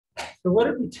So what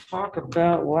did we talk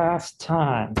about last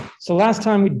time? So last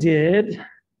time we did,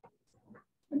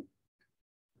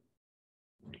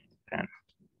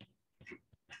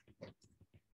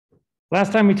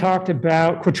 last time we talked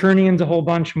about quaternions a whole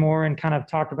bunch more and kind of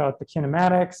talked about the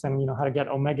kinematics and how to get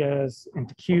omegas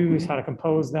into Qs, how to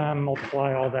compose them,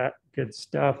 multiply, all that good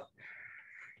stuff.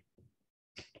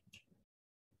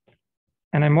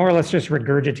 And I more or less just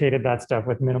regurgitated that stuff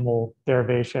with minimal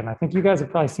derivation. I think you guys have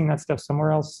probably seen that stuff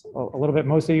somewhere else a little bit,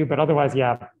 most of you, but otherwise,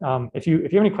 yeah. If you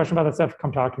have any question about that stuff,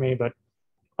 come talk to me, but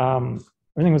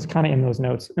everything was kind of in those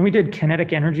notes. And we did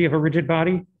kinetic energy of a rigid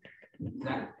body.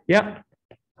 Yeah.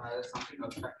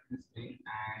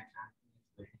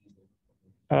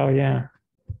 Oh, yeah.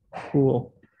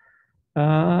 Cool.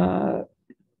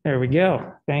 There we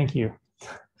go. Thank you.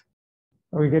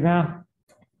 Are we good now?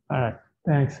 All right.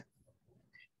 Thanks.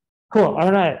 Cool.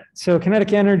 All right. So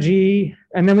kinetic energy,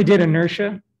 and then we did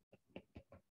inertia.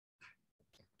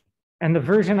 And the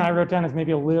version I wrote down is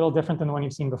maybe a little different than the one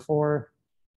you've seen before.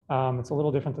 It's a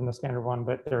little different than the standard one,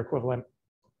 but they're equivalent.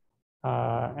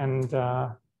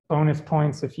 Bonus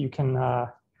points if you can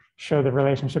show the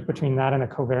relationship between that and a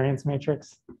covariance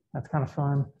matrix. That's kind of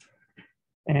fun.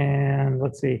 And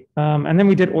let's see. And then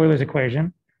we did Euler's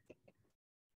equation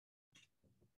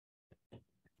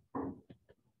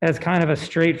as kind of a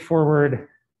straightforward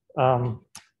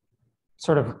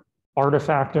sort of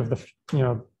artifact of the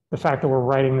fact that we're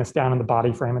writing this down in the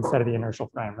body frame instead of the inertial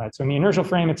frame, right? So in the inertial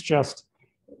frame, it's just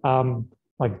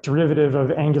like derivative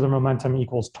of angular momentum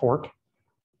equals torque,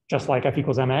 just like F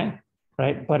equals ma,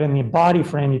 right? But in the body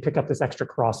frame, you pick up this extra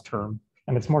cross term,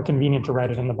 and it's more convenient to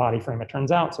write it in the body frame, it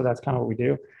turns out. So that's kind of what we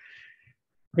do.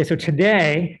 Okay, so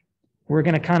today we're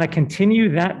going to kind of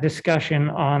continue that discussion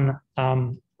on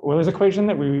Euler's equation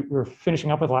that we were finishing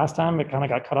up with last time. It kind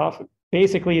of got cut off.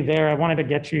 Basically there, I wanted to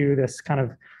get you this kind of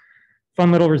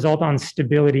fun little result on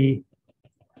stability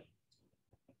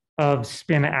of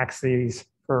spin axes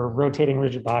for rotating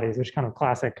rigid bodies, which is kind of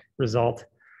classic result.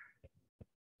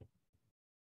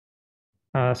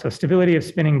 So stability of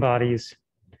spinning bodies,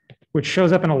 which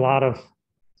shows up in a lot of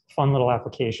fun little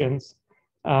applications.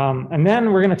 And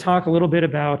then we're going to talk a little bit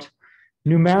about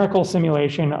numerical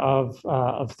simulation of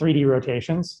 3D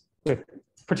rotations, with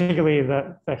particularly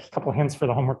the couple hints for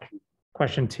the homework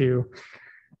question 2.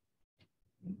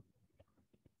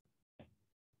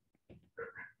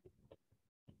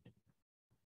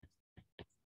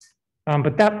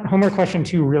 But that homework question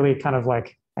 2 really kind of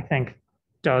like, I think,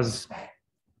 does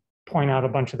point out a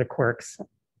bunch of the quirks.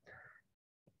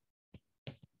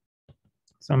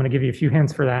 So I'm going to give you a few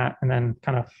hints for that and then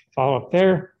kind of follow up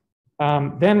there.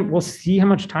 Then we'll see how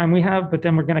much time we have, but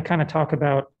then we're going to kind of talk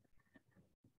about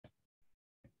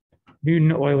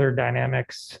Newton-Euler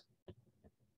dynamics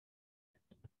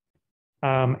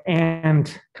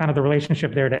and kind of the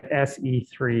relationship there to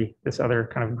SE3, this other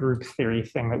kind of group theory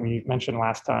thing that we mentioned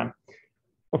last time.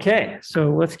 Okay,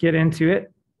 so let's get into it.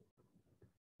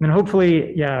 And then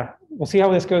hopefully, yeah, we'll see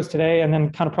how this goes today, and then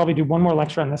kind of probably do one more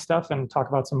lecture on this stuff and talk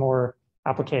about some more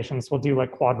applications. We'll do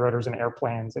like quadrotors and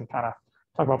airplanes and kind of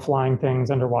talk about flying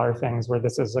things, underwater things, where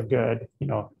this is a good,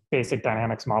 basic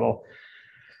dynamics model.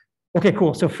 Okay,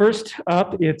 cool. So first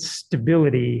up, it's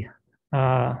stability.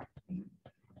 And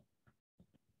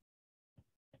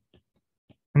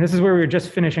this is where we were just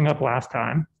finishing up last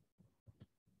time.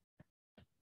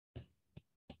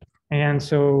 And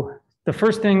so the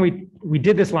first thing we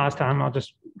did this last time, I'll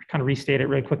just kind of restate it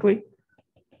really quickly.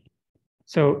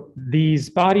 So these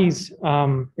bodies,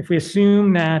 if we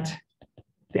assume that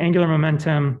the angular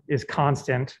momentum is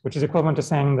constant, which is equivalent to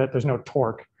saying that there's no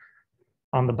torque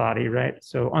on the body, right?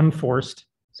 So unforced.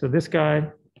 So this guy,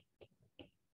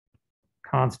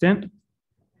 constant.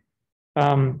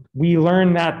 We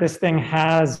learned that this thing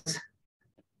has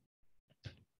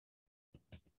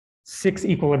 6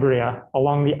 equilibria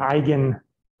along the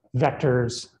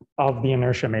eigenvectors of the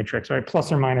inertia matrix, right?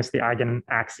 Plus or minus the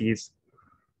eigenaxes.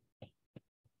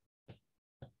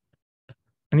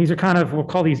 And these are kind of, we'll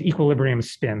call these equilibrium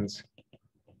spins.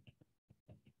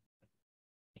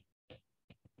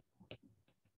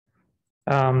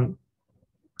 And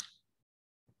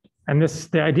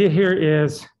the idea here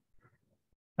is,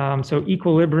 so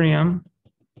equilibrium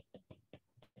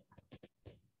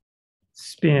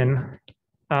spin.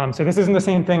 So this isn't the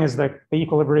same thing as the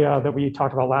equilibria that we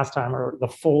talked about last time, or the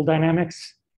full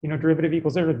dynamics, derivative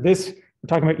equals zero. This, we're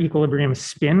talking about equilibrium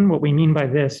spin. What we mean by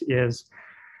this is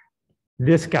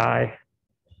this guy,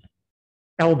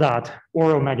 L dot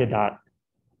or omega dot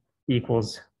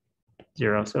equals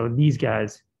 0. So these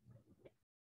guys.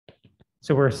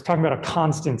 So we're talking about a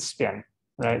constant spin.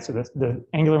 right? So the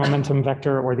angular momentum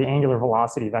vector or the angular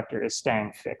velocity vector is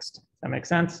staying fixed. Does that make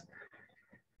sense?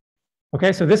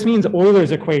 Okay, so this means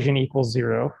Euler's equation equals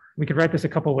 0. We could write this a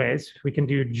couple ways. We can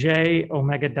do j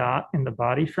omega dot in the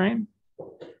body frame,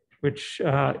 which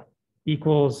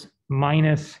equals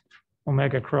minus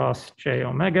omega cross j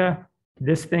omega.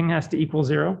 This thing has to equal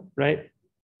 0, right?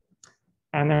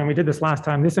 And then we did this last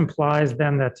time. This implies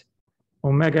then that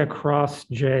omega cross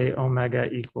j omega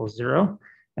equals 0.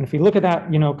 And if we look at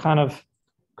that, kind of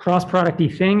cross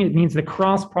producty thing, it means the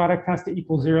cross product has to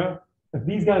equal 0. If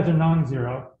these guys are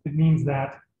non-zero, it means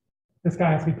that this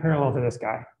guy has to be parallel to this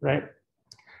guy, right?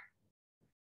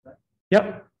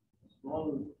 Yep.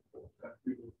 Small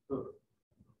so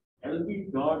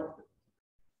LB dot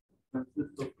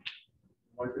consists of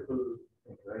multiple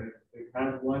things, right? It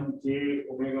has one j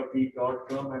omega b dot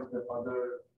term and the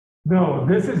other. No,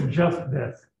 this is just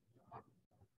this.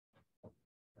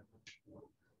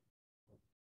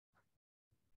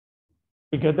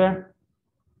 You good there?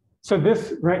 So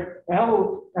this, right,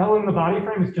 L in the body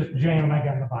frame is just j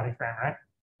omega in the body frame, right?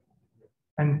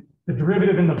 And the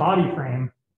derivative in the body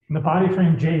frame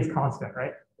j is constant,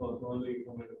 right? So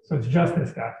it's just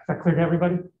this guy. Is that clear to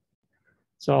everybody?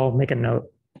 So I'll make a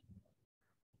note.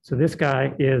 So this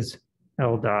guy is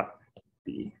L dot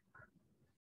B.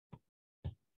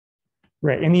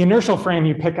 Right, in the inertial frame,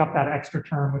 you pick up that extra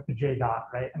term with the j dot,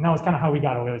 right? And that was kind of how we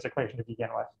got Euler's equation to begin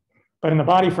with. But in the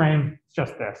body frame, it's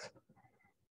just this.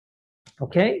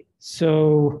 Okay,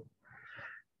 so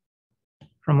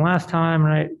from last time,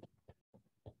 right?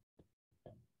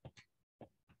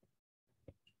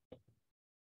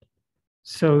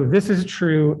 So this is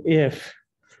true if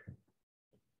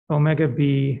omega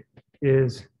b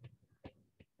is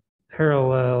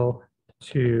parallel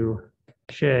to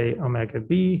j omega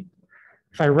b.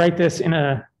 If I write this in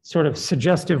a sort of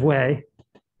suggestive way,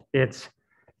 it's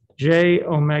j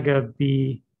omega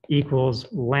b equals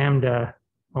lambda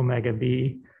omega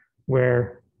b,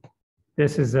 where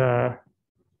this is a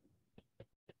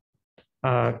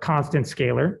constant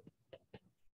scalar,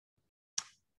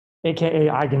 aka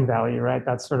eigenvalue, right?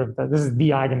 That's sort of this is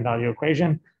the eigenvalue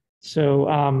equation.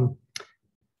 So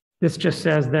this just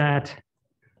says that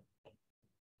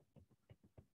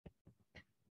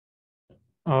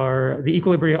the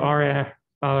equilibria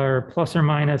are plus or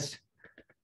minus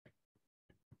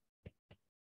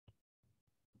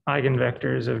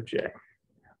eigenvectors of j.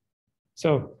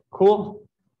 So cool,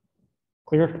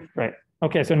 clear, right?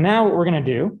 Okay, so now what we're going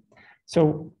to do,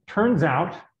 so turns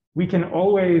out we can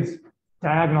always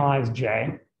diagonalize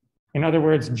j. In other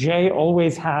words, j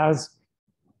always has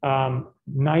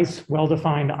nice,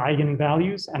 well-defined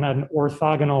eigenvalues and an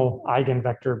orthogonal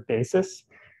eigenvector basis.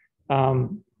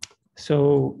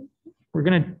 So we're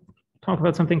going to talk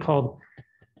about something called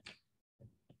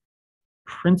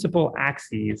principal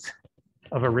axes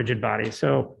of a rigid body.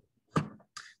 So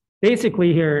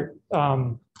basically here,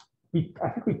 I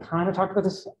think we kind of talked about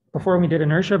this before when we did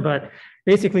inertia, but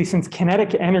basically since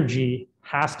kinetic energy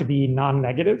has to be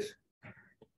non-negative,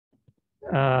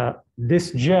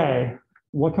 this J,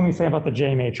 what can we say about the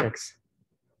J matrix?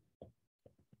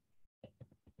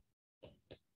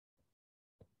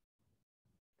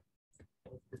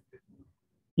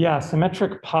 Yeah,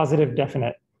 symmetric, positive,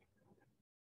 definite.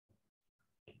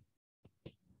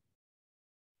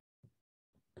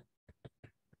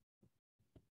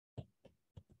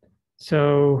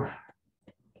 So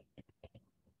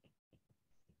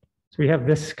we have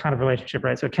this kind of relationship,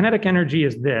 right? So kinetic energy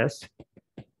is this.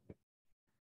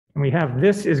 And we have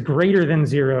this is greater than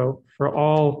 0 for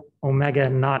all omega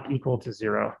not equal to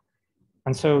 0.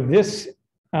 And so this,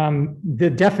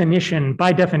 the definition,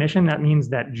 by definition, that means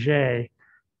that J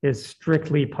is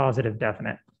strictly positive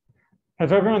definite.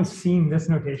 Has everyone seen this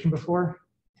notation before?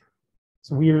 It's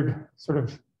weird, sort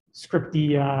of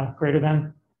scripty greater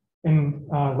than. In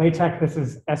LaTeX, this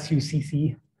is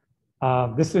SUCC.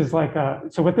 This is like,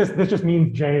 so what this just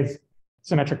means J is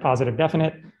symmetric positive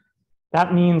definite.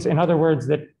 That means, in other words,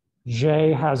 that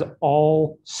J has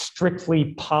all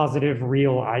strictly positive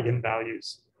real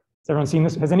eigenvalues. Has everyone seen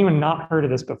this? Has anyone not heard of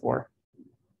this before?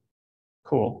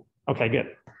 Cool. Okay,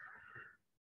 good.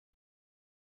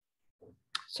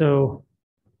 So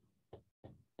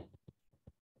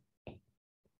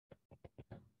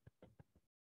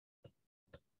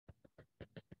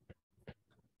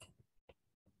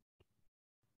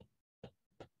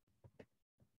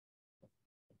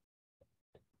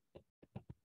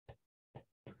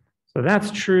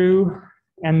that's true,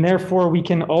 and therefore we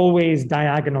can always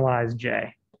diagonalize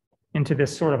J into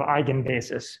this sort of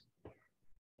eigenbasis.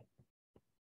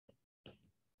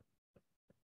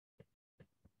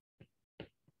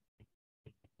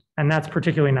 And that's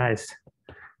particularly nice.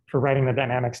 writing the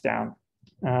dynamics down.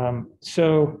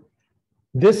 So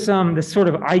this sort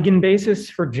of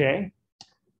eigenbasis for J,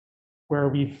 where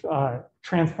we've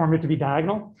transformed it to be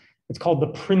diagonal, it's called the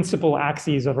principal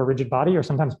axes of a rigid body, or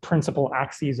sometimes principal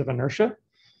axes of inertia.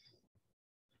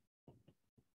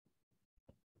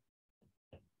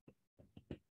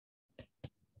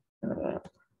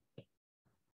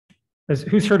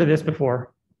 Who's heard of this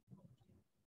before?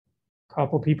 A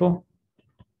couple people.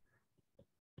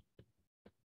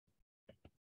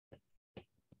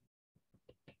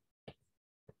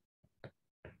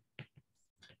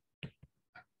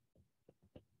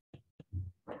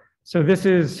 So this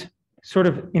is sort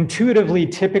of intuitively,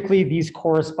 typically these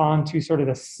correspond to sort of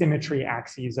the symmetry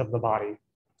axes of the body,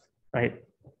 right?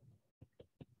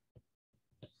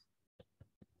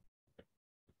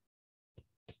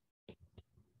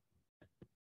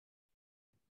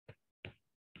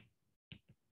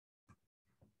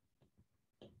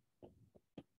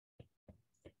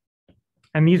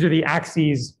 And these are the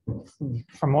axes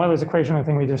from Euler's equation, the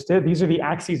thing we just did. These are the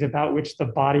axes about which the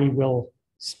body will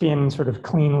spin sort of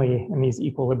cleanly in these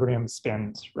equilibrium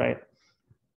spins, right?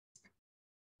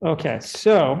 Okay,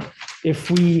 so if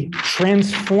we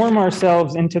transform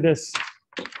ourselves into this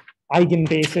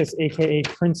eigenbasis, aka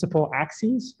principal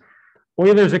axes,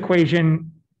 Euler's equation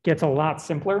gets a lot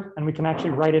simpler, and we can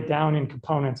actually write it down in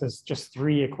components as just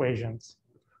 3 equations.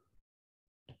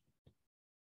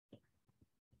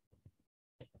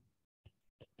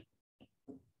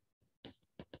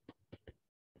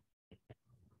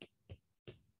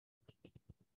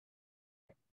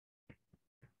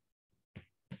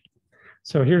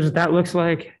 So here's what that looks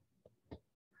like.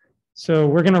 So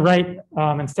we're going to write,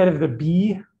 instead of the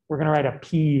B, we're going to write a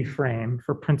P frame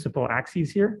for principal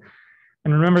axes here.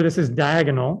 And remember, this is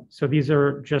diagonal. So these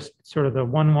are just sort of the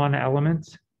 1, 1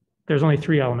 elements. There's only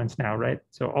 3 elements now, right?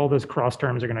 So all those cross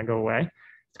terms are going to go away.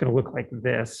 It's going to look like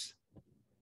this.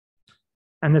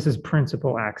 And this is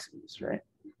principal axes, right?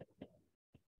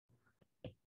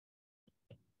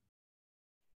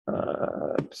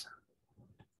 Oops.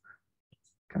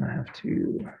 Gonna have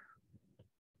to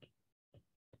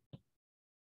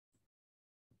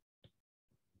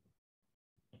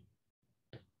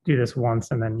do this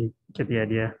once and then you get the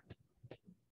idea.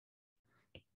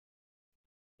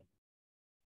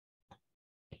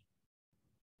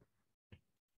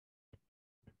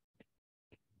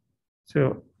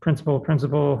 So principal,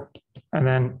 principal, and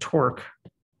then torque.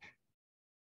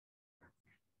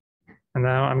 And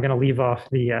now I'm gonna leave off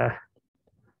the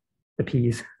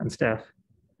P's and stuff.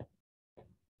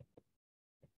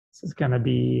 This is going to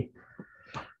be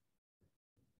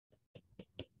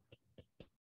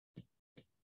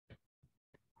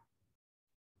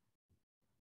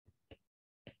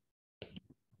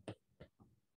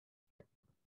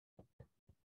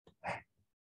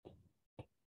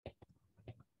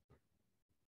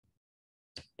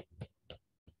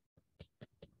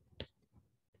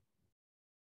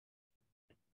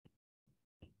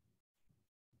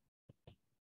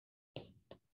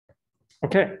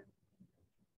okay.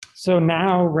 So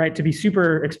now, right, to be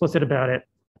super explicit about it,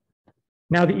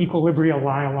 now the equilibria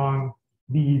lie along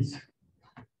these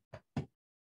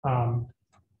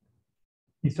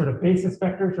sort of basis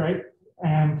vectors, right?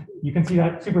 And you can see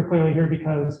that super clearly here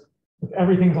because if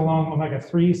everything's along omega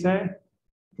 3, say,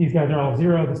 these guys are all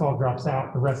 0, this all drops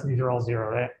out, the rest of these are all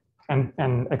 0, right?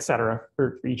 And et cetera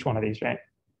for each one of these, right?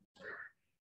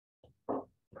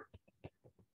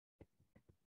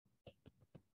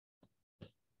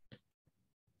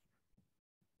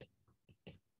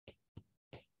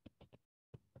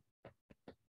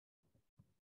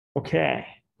 Okay,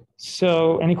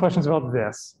 so any questions about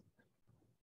this?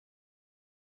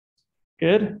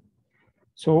 Good.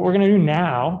 So what we're going to do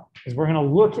now is we're going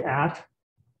to look at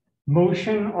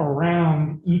motion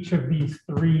around each of these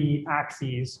 3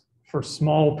 axes for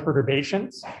small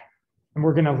perturbations. And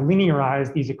we're going to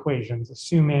linearize these equations,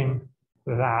 assuming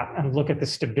that, and look at the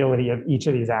stability of each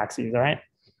of these axes, all right?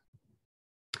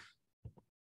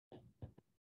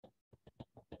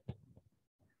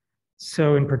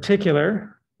 So in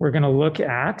particular, we're going to look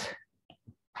at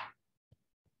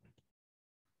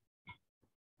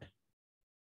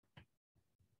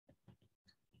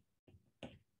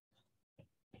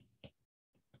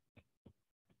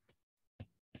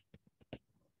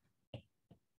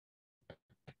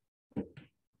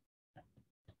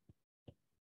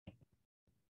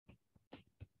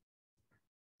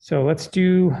so let's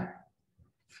do,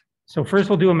 so first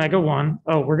we'll do omega 1.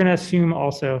 Oh, we're going to assume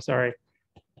also, sorry.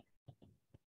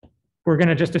 We're going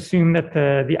to just assume that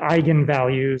the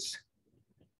eigenvalues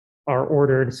are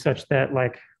ordered such that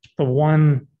like the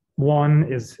 1,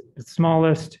 1 is the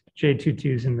smallest, J22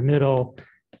 is in the middle,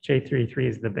 J33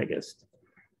 is the biggest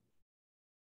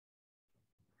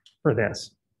for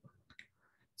this.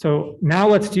 So now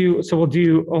we'll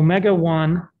do omega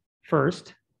 1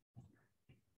 first.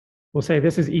 We'll say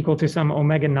this is equal to some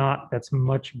omega naught that's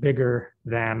much bigger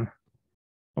than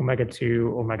omega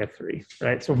 2, omega 3,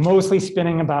 right? So mostly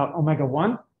spinning about omega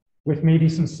 1 with maybe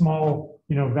some small,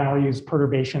 values,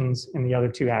 perturbations in the other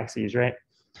two axes, right?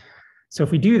 So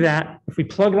if we do that, if we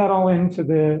plug that all into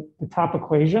the top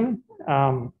equation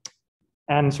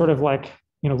and sort of like,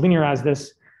 linearize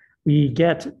this, we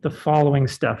get the following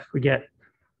stuff. We get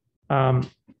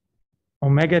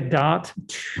omega dot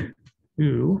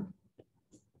 2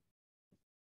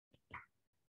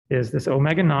 is this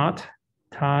omega naught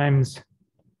times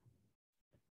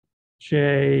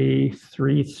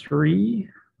J33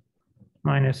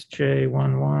 minus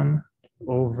J11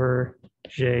 over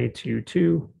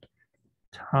J22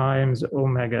 times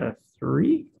omega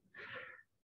 3.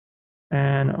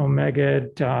 And omega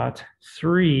dot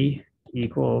 3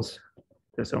 equals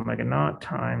this omega naught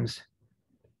times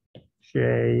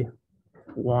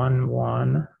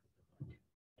J11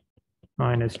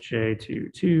 minus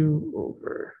J22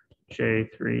 over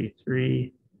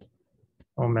J33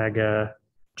 omega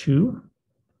 2.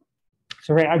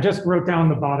 So right, I just wrote down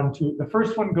the bottom two. The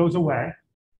first one goes away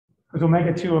because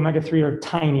omega 2, omega 3 are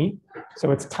tiny.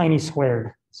 So it's tiny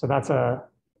squared. So that's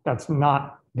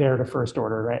not there to first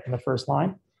order, right, in the first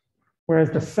line. Whereas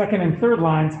the second and third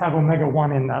lines have omega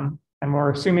 1 in them. And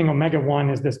we're assuming omega 1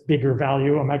 is this bigger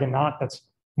value, omega naught, that's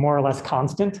more or less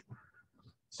constant.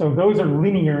 So those are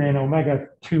linear in omega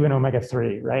 2 and omega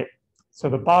 3, right? So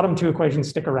the bottom two equations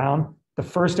stick around. The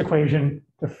first equation,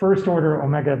 the first order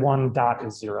omega 1 dot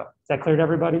is 0. Is that clear to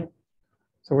everybody?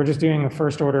 So we're just doing the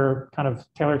first order kind of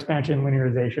Taylor expansion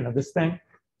linearization of this thing.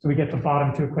 So we get the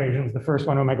bottom two equations. The first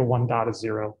one, omega 1 dot is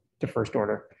 0 to first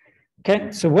order. Okay,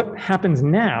 so what happens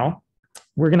now,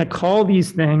 we're going to call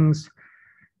these things,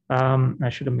 I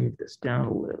should have moved this down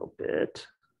a little bit.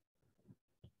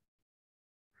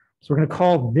 So we're going to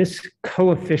call this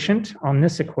coefficient on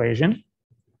this equation,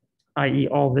 i.e.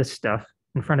 all this stuff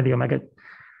in front of the omega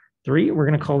 3. We're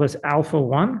going to call this alpha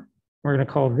 1. We're going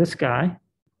to call this guy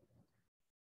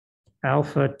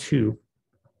alpha 2.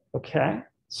 Okay,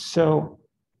 so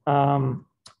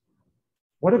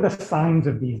what are the signs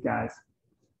of these guys?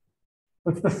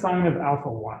 What's the sign of alpha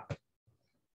 1?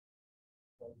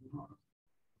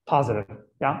 Positive,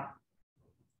 yeah?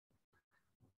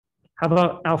 How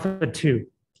about alpha 2?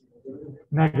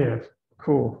 Negative,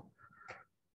 cool.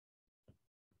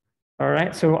 All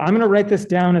right, so I'm going to write this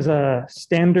down as a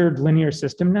standard linear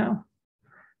system now.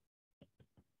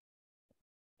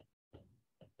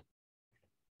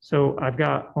 So I've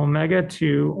got omega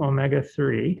 2, omega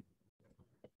 3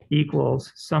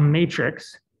 equals some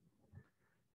matrix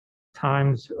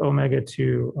times omega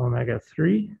 2, omega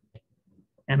 3.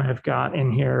 And I've got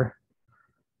in here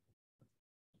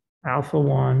alpha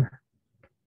 1,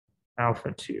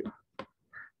 alpha 2.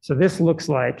 So this looks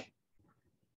like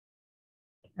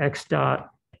x dot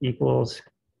equals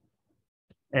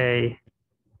a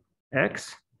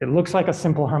x. It looks like a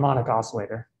simple harmonic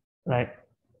oscillator, right?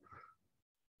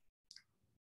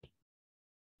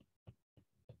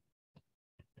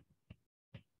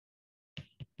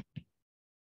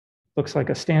 Looks like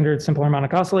a standard simple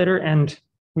harmonic oscillator, and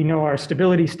we know our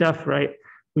stability stuff, right?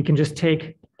 We can just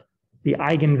take the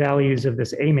eigenvalues of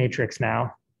this A matrix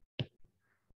now.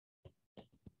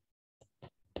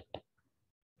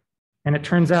 And it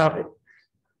turns out,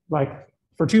 like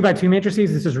for 2 by 2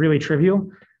 matrices, this is really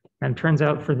trivial. And it turns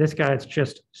out for this guy, it's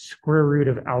just square root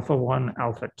of alpha 1,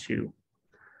 alpha 2.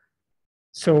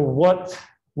 So what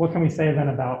can we say then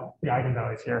about the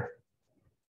eigenvalues here?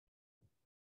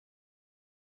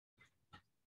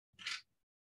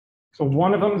 So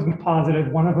one of them is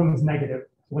positive, one of them is negative.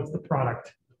 What's the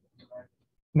product?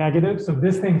 Negative. So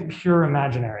this thing's pure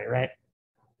imaginary, right?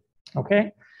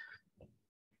 Okay.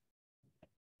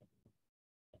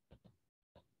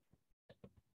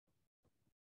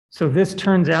 So this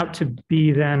turns out to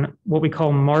be then what we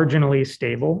call marginally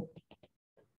stable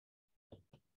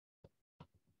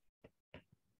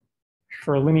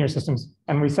for linear systems.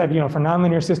 And we said, for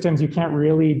nonlinear systems, you can't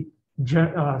really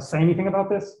say anything about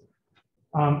this.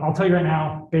 I'll tell you right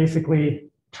now, basically,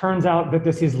 turns out that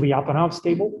this is Lyapunov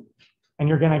stable, and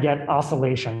you're going to get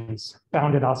oscillations,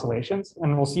 bounded oscillations,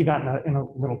 and we'll see that in a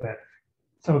little bit.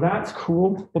 So that's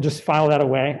cool. We'll just file that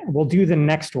away. We'll do the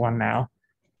next one now.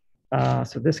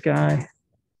 So this guy,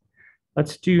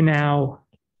 let's do now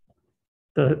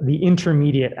the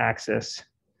intermediate axis.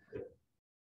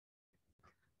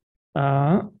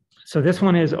 So this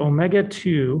one is omega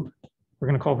 2. We're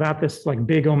going to call that this like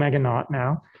big omega naught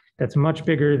now. that's much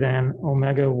bigger than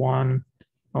omega 1,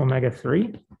 omega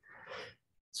 3.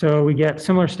 So we get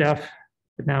similar stuff,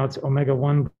 but now it's omega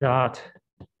 1 dot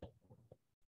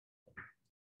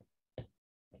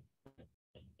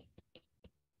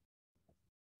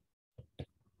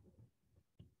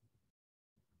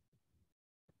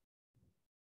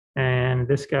and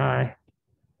this guy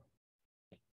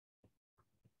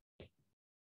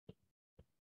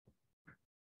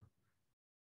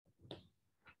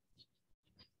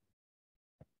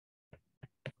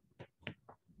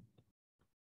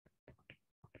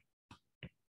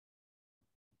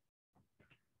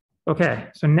okay,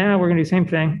 so now we're going to do the same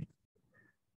thing.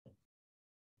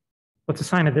 What's the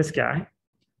sign of this guy?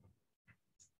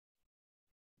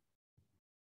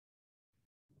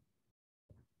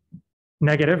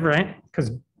 Negative, right?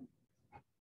 Because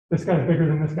this guy's bigger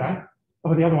than this guy.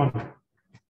 Oh, the other one.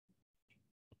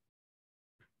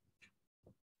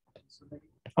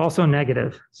 Also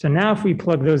negative. So now if we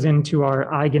plug those into our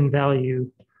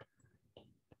eigenvalue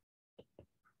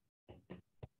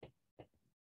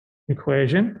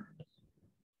equation,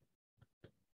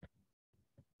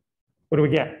 what do we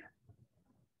get?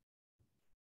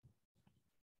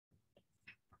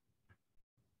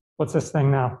 What's this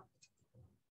thing now?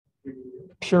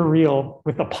 Pure real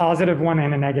with a positive one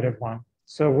and a negative one.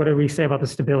 So what do we say about the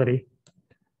stability?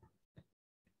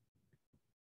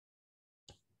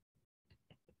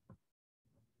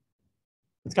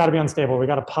 It's got to be unstable. We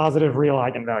got a positive real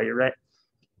eigenvalue, right?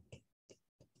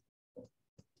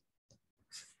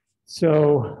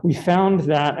 So we found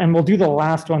that, and we'll do the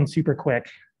last one super quick.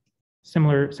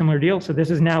 Similar deal. So this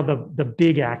is now the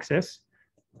big axis.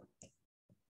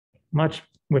 Much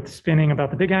with spinning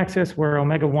about the big axis, where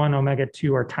omega 1, omega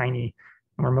 2 are tiny,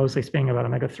 and we're mostly spinning about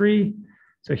omega 3.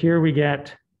 So here we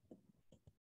get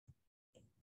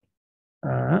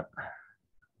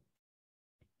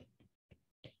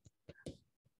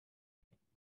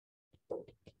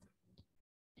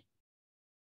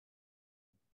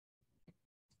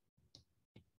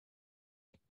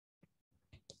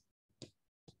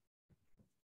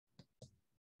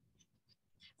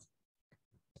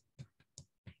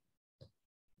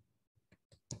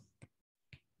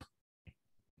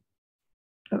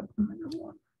omega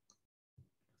 1.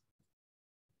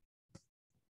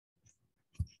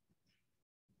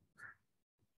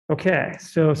 Okay,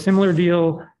 so similar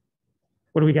deal.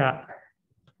 What do we got?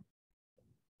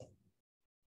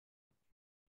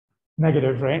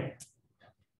 Negative, right?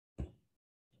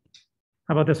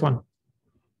 How about this one?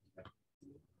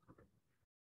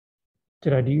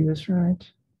 Did I do this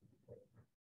right?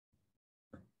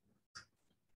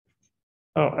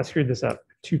 Oh, I screwed this up.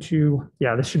 2, 2.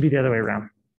 Yeah, this should be the other way around.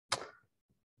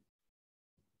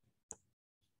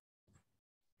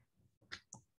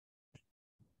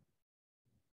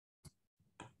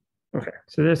 Okay,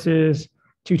 so this is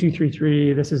 2, 2, 3,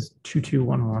 3. This is 2, 2,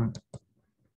 1, 1.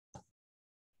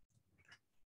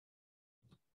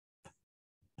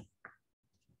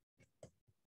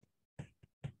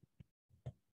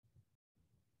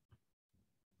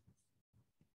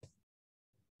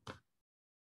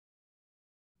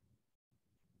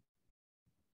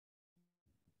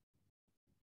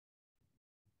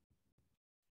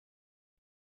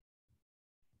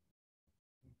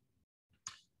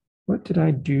 What did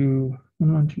I do?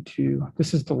 1, 1, 2, 2.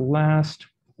 This is the last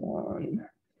one.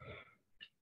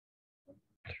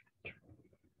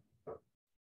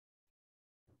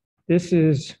 This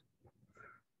is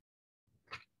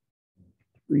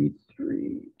 3,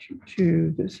 3, 2,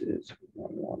 2. This is 1,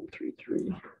 1, 3,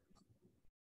 3.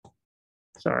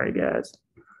 Sorry, guys.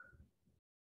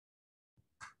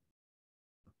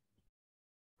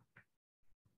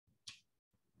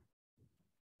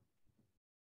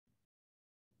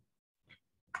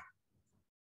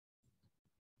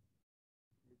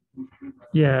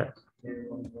 Yeah.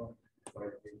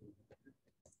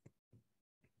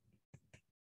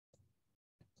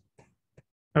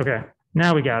 Okay,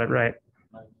 now we got it right.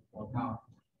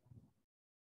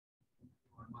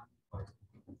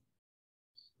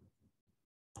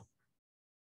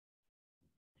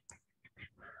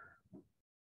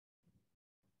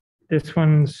 This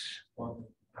one's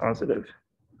positive.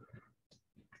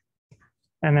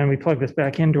 And then we plug this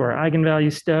back into our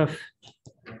eigenvalue stuff.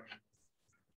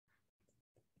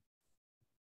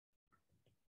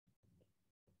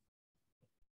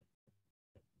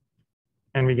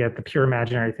 And we get the pure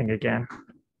imaginary thing again.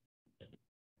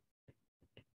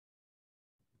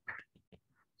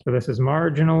 So this is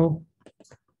marginal.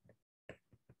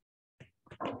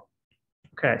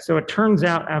 Okay, so it turns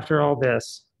out after all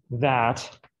this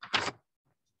that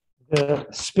the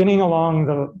spinning along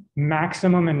the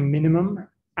maximum and minimum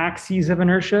axes of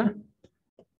inertia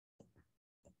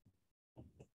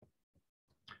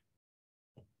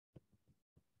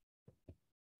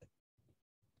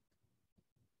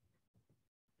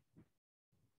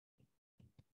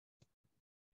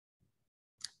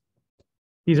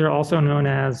These are also known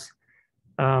as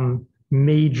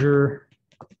major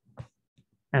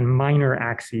and minor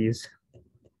axes.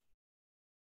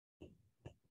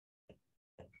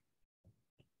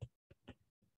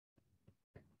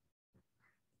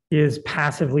 Is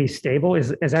passively stable,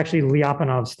 is actually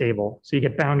Lyapunov stable. So you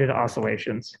get bounded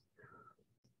oscillations.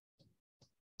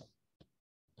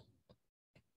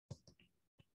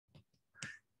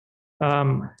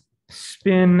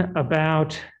 Spin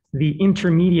about the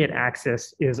intermediate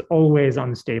axis is always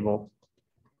unstable.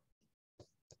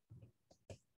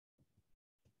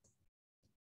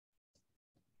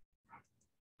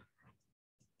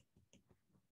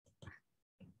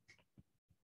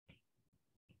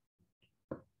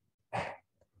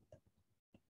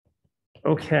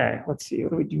 Okay, let's see,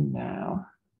 what do we do now?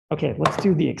 Okay, let's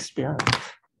do the experiment.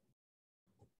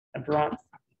 I brought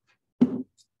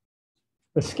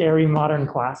the scary modern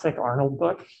classic Arnold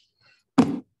book.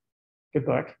 Good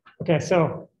book. Okay,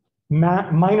 so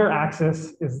minor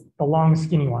axis is the long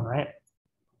skinny one, right?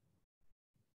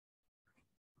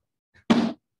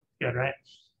 Good, right?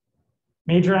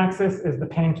 Major axis is the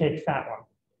pancake fat one.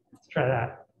 Let's try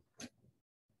that.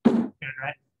 Good,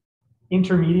 right?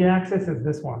 Intermediate axis is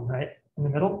this one, right? In the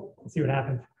middle. Let's see what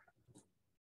happens.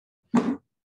 What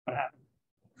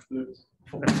happens?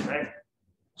 Flips, right?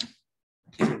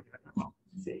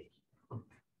 Let's see.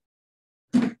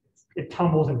 It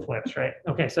tumbles and flips, right?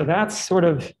 Okay, so that's sort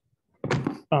of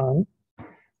fun.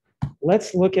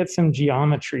 Let's look at some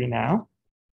geometry now.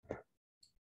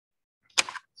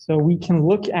 So we can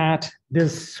look at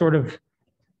this sort of,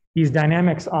 these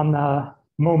dynamics on the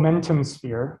momentum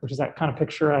sphere, which is that kind of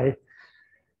picture I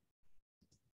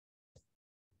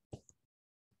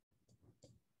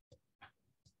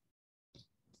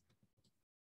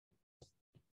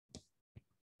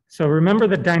So remember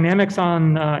the dynamics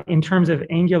on in terms of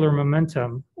angular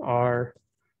momentum are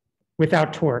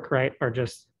without torque, right? Are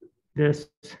just this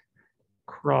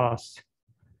cross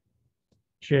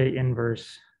J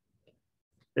inverse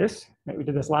this. Right? We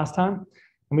did this last time.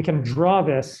 And we can draw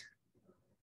this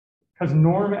because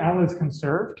norm L is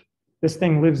conserved. This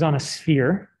thing lives on a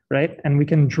sphere, right? And we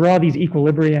can draw these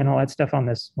equilibria and all that stuff on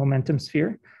this momentum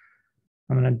sphere.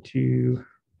 I'm going to do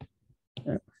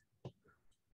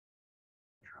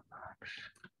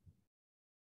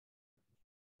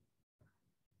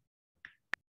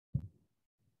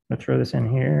I'll throw this in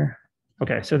here.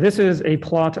 Okay, so this is a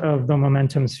plot of the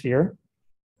momentum sphere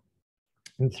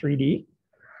in 3D.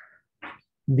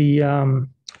 The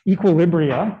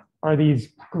equilibria are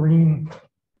these green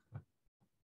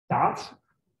dots.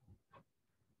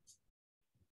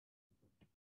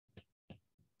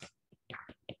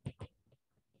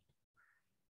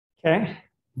 Okay,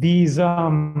 these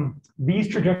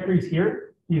trajectories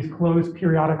here, these closed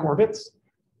periodic orbits,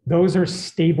 those are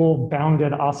stable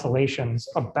bounded oscillations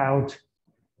about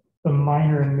the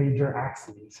minor and major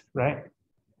axes, right?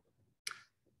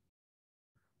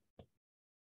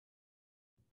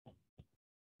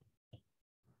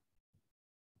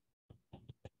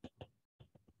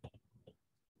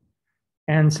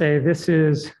 And say this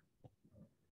is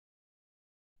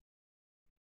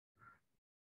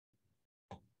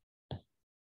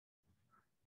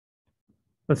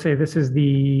let's say this is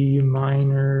the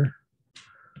minor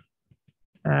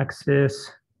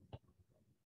axis,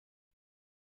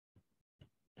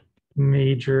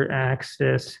 major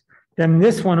axis. Then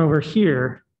this one over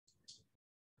here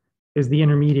is the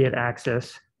intermediate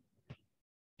axis.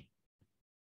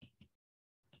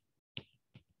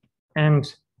 And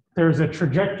there's a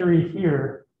trajectory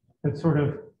here that sort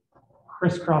of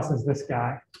crisscrosses this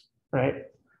guy, right?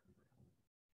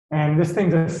 And this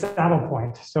thing's a saddle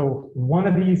point. So one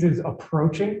of these is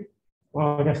approaching.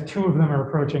 Well, I guess two of them are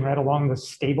approaching right along the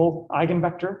stable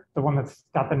eigenvector, the one that's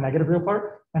got the negative real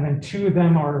part. And then two of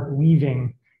them are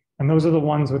leaving. And those are the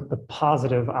ones with the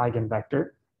positive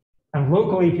eigenvector. And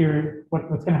locally here, what's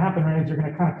going to happen, right, is you're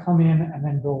going to kind of come in and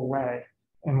then go away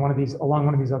in one of these, along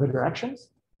one of these other directions.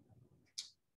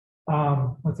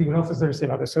 Let's see, what else is there to say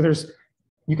about this? So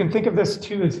you can think of this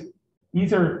too as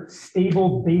these are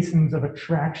stable basins of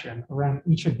attraction around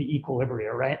each of the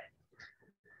equilibria, right?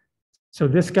 So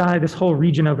this guy, this whole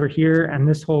region over here, and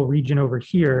this whole region over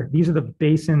here, these are the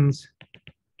basins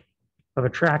of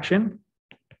attraction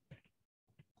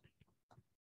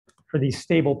for these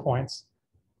stable points.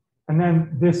 And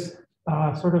then this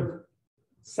sort of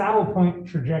saddle point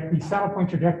trajectory,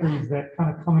 trajectories that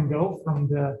kind of come and go from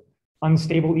the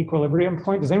unstable equilibrium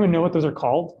point. Does anyone know what those are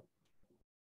called?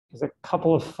 There's a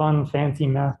couple of fun, fancy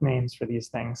math names for these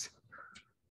things.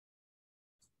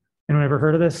 Anyone ever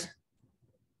heard of this?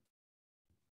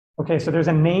 Okay, so there's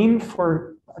a name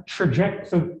for a trajectory.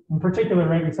 So in particular,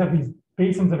 right, we have these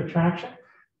basins of attraction,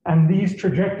 and these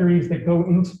trajectories that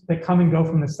come and go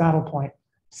from the saddle point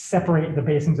separate the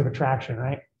basins of attraction,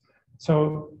 right?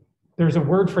 So there's a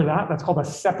word for that that's called a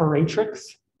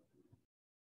separatrix.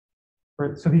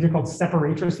 So these are called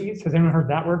separatrices. Has anyone heard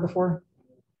that word before?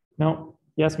 No?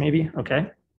 Yes, maybe?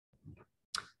 Okay.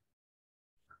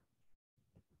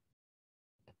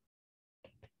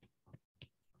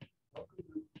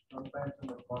 Sometimes in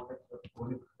the context of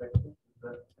conic sections, is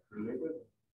that related?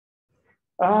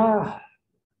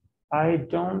 I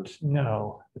don't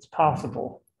know. It's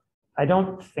possible. I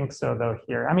don't think so, though,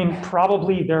 here. I mean,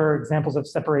 probably there are examples of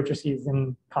separatrices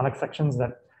in conic sections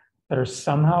that are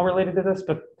somehow related to this,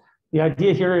 but the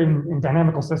idea here in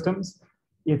dynamical systems,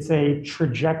 it's a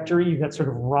trajectory that sort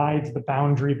of rides the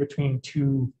boundary between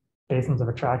two basins of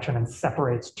attraction and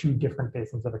separates two different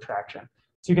basins of attraction.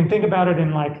 So you can think about it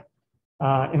in like a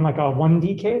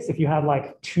 1D case. If you had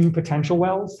like two potential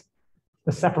wells,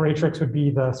 the separatrix would be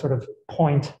the sort of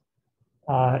point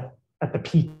at the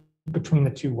peak between the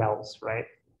two wells, right?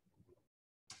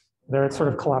 There it sort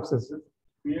of collapses.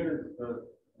 Here is the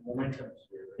momentum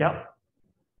sphere. Right? Yep.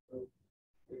 So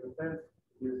in a sense,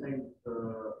 you're saying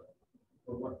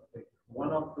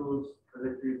one of those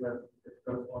trajectories that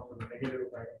corresponds to the negative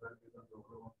eigenvalues and the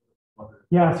other one to the positive.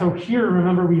 Yeah, so here,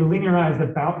 remember, we linearized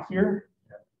about here,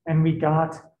 and we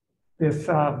got this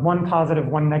one positive,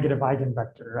 one negative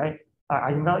eigenvector, right?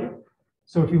 Eigenvalue.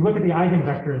 So if you look at the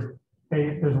eigenvectors,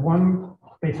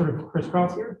 they sort of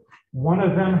crisscross here. One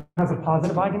of them has a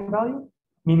positive eigenvalue,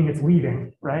 meaning it's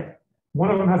leaving, right?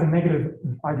 One of them has a negative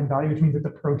eigenvalue, which means it's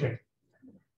approaching.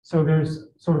 So there's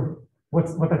sort of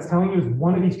what that's telling you is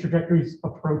one of these trajectories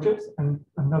approaches and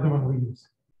another one leaves,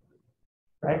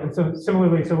 right? And so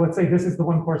similarly, so let's say this is the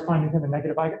one corresponding to the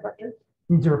negative eigenvector,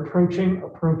 means you're approaching,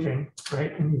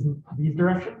 right, in these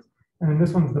directions. And then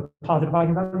this one's the positive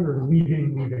eigenvalue, you're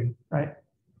leaving, right?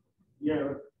 Yeah,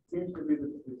 it seems to be this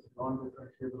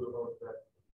non-differentiable about that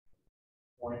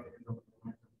point in the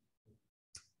momentum.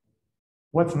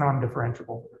 What's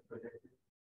non-differentiable?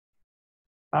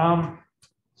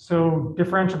 So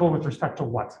differentiable with respect to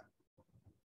what?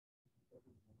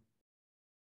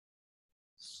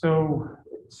 So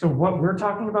what we're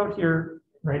talking about here,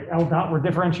 right, L dot, we're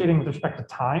differentiating with respect to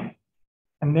time,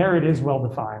 and there it is well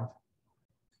defined.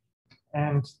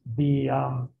 And the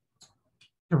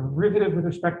derivative with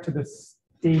respect to the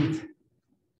state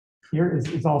here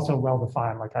is also well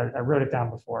defined. Like I wrote it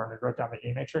down before, and I wrote down the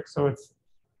A matrix. So it's,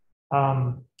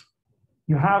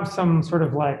 you have some sort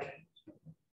of like,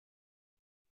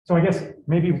 so I guess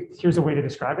maybe here's a way to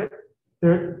describe it.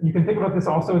 You can think about this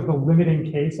also as the limiting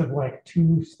case of like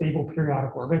two stable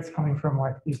periodic orbits coming from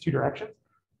like these two directions.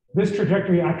 This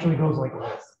trajectory actually goes like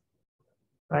this,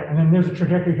 right? And then there's a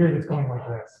trajectory here that's going like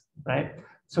this, right?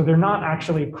 So they're not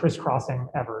actually crisscrossing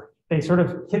ever. They sort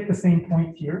of hit the same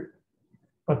point here,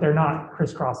 but they're not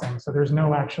crisscrossing. So there's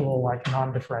no actual like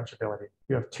non-differentiability.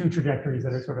 You have two trajectories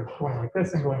that are sort of going like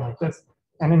this and going like this.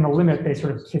 And in the limit, they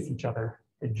sort of kiss each other.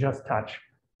 They just touch.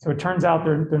 So it turns out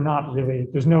they're not really,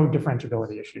 there's no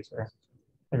differentiability issues there,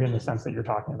 maybe in the sense that you're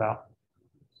talking about.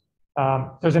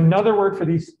 There's another word for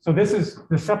these. So this is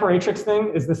the separatrix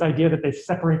thing, is this idea that they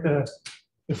separate the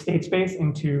state space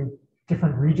into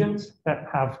different regions that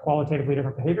have qualitatively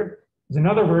different behavior. There's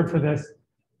another word for this,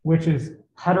 which is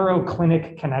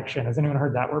heteroclinic connection. Has anyone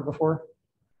heard that word before?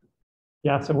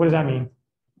 Yeah, so what does that mean?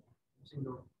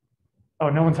 Oh,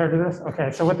 no one's heard of this?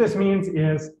 Okay, so what this means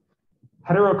is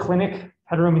heteroclinic.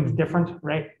 Hetero means different,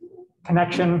 right?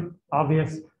 Connection,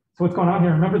 obvious. So what's going on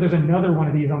here? Remember, there's another one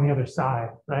of these on the other side,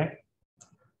 right?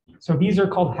 So these are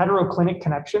called heteroclinic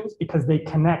connections because they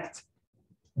connect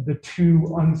the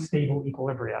two unstable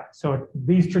equilibria. So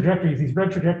these trajectories, these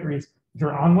red trajectories, if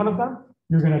you're on one of them,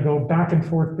 you're going to go back and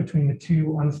forth between the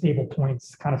two unstable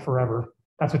points kind of forever.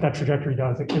 That's what that trajectory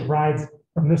does. It rides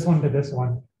from this one to this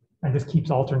one and just keeps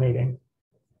alternating.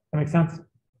 That make sense?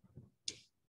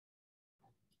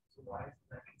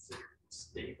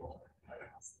 Stable.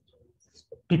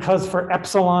 Because for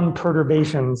epsilon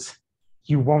perturbations,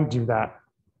 you won't do that,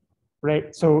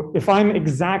 right? So if I'm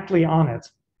exactly on it,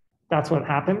 that's what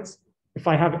happens. If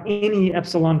I have any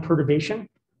epsilon perturbation,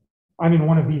 I'm in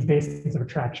one of these basins of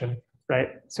attraction, right?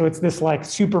 So it's this like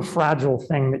super fragile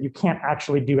thing that you can't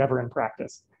actually do ever in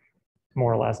practice,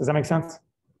 more or less. Does that make sense?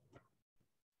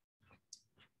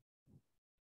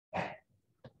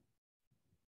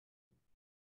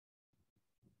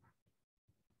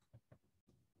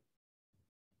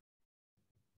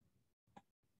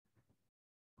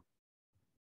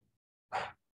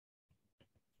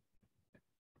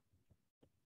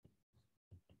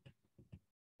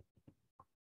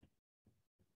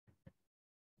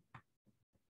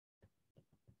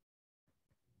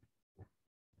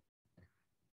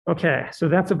 Okay, so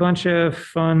that's a bunch of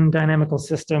fun dynamical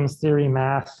systems theory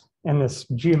math and this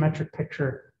geometric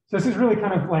picture. So this is really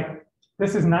kind of like,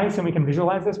 this is nice and we can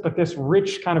visualize this, but this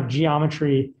rich kind of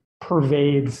geometry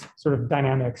pervades sort of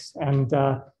dynamics. And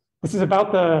this is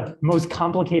about the most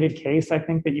complicated case, I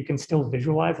think, that you can still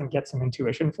visualize and get some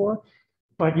intuition for.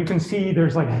 But you can see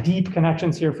there's like deep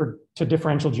connections here to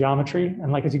differential geometry.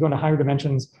 And like as you go into higher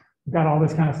dimensions, you've got all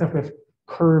this kind of stuff with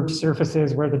curved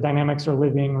surfaces where the dynamics are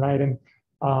living, right? And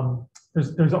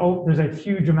there's a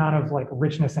huge amount of like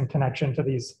richness and connection to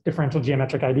these differential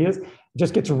geometric ideas. It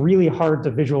just gets really hard to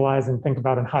visualize and think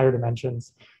about in higher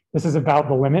dimensions. This is about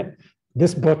the limit.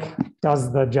 This book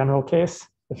does the general case,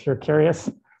 if you're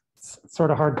curious. It's sort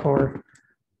of hardcore,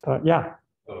 but yeah.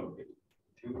 Two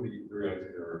of the three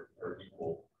axes are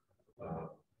equal.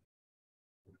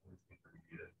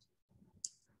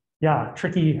 Yeah,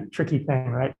 tricky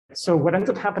thing, right? So what ends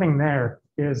up happening there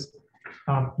is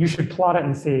you should plot it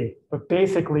and see. But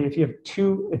basically, if you have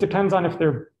two, it depends on if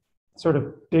they're sort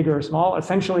of big or small.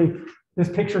 Essentially, this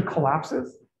picture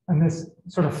collapses and this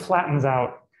sort of flattens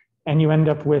out, and you end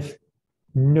up with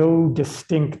no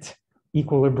distinct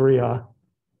equilibria.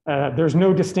 There's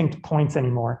no distinct points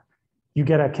anymore. You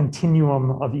get a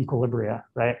continuum of equilibria,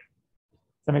 right?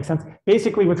 Does that make sense?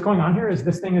 Basically, what's going on here is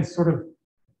this thing is sort of,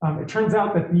 it turns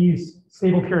out that these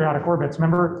stable periodic orbits,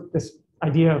 remember this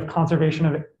idea of conservation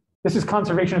of, this is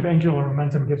conservation of angular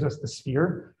momentum gives us the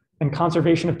sphere, and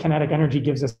conservation of kinetic energy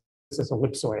gives us this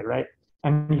ellipsoid, right?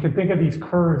 And you could think of these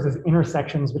curves as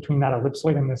intersections between that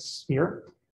ellipsoid and this sphere.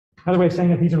 Another way of saying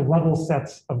that these are level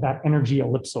sets of that energy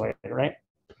ellipsoid, right?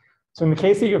 So in the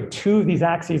case that you have two of these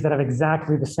axes that have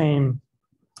exactly the same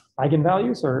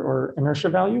eigenvalues or inertia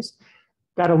values,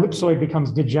 that ellipsoid becomes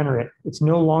degenerate. It's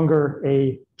no longer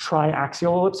a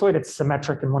triaxial ellipsoid, it's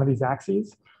symmetric in one of these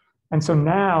axes. And so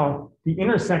now the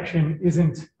intersection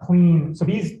isn't clean. So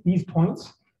these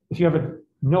points, if you have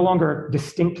no longer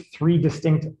three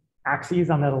distinct axes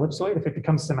on that ellipsoid, if it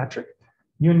becomes symmetric,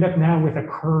 you end up now with a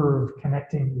curve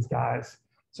connecting these guys.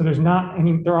 So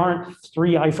there aren't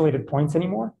three isolated points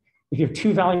anymore. If you have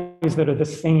two values that are the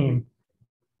same,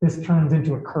 this turns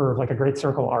into a curve, like a great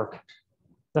circle arc. Does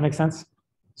that make sense?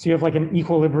 So you have like an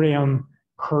equilibrium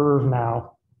curve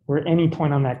now, where any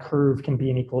point on that curve can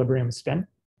be an equilibrium spin.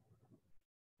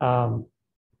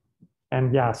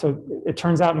 And yeah, so it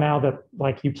turns out now that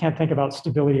like you can't think about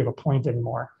stability of a point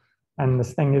anymore. And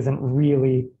this thing isn't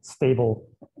really stable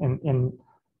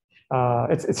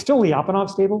it's still Lyapunov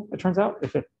stable, it turns out,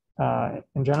 if it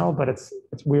in general, but it's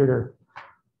weirder.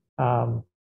 And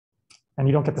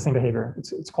you don't get the same behavior.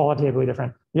 It's qualitatively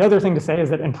different. The other thing to say is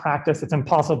that in practice, it's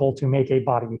impossible to make a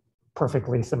body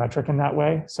perfectly symmetric in that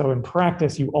way. So in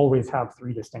practice, you always have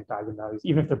three distinct eigenvalues,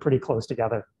 even if they're pretty close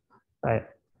together, right?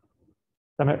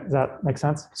 Does that make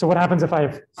sense? So what happens if I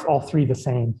have all three the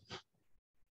same?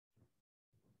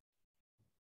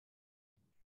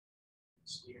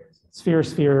 Sphere,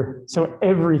 sphere. So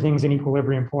everything's an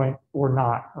equilibrium point or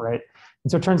not, right? And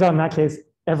so it turns out in that case,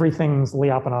 everything's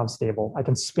Lyapunov stable. I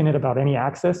can spin it about any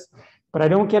axis, but I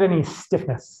don't get any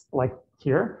stiffness like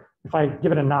here. If I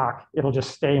give it a knock, it'll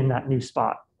just stay in that new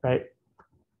spot, right?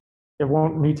 It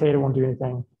won't mutate, it won't do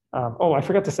anything. Oh, I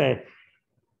forgot to say,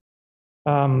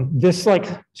 this like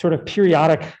sort of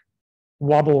periodic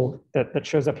wobble that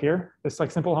shows up here, this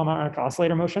like simple harmonic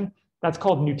oscillator motion, that's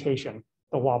called nutation,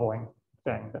 the wobbling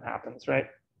thing that happens, right?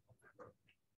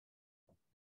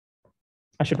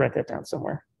 I should write that down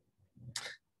somewhere.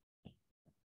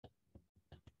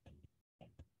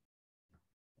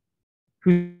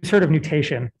 Who's heard of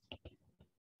nutation?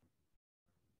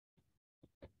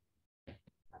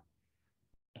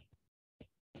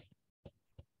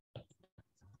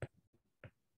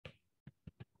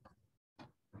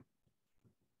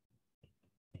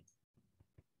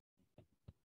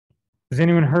 Has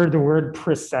anyone heard the word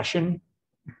precession?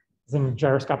 As in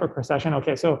gyroscopic precession?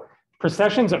 Okay, so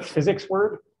precession's a physics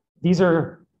word. These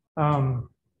are,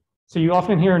 so you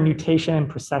often hear nutation and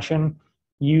precession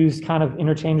used kind of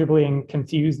interchangeably and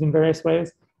confused in various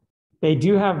ways. They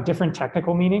do have different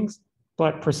technical meanings,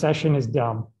 but precession is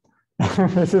dumb.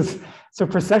 So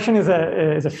precession is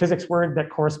a physics word that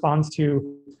corresponds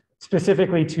to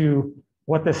specifically to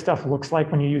what this stuff looks like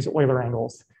when you use Euler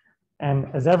angles. And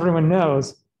as everyone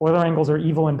knows, Euler angles are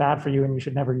evil and bad for you, and you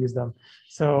should never use them.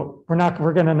 So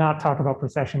we're gonna not talk about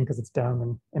precession because it's dumb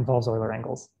and involves Euler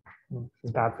angles.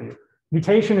 It's bad for you.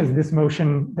 Nutation is this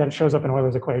motion that shows up in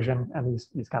Euler's equation and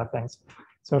these kind of things.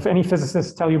 So if any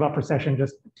physicists tell you about precession,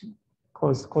 just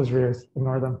close your ears,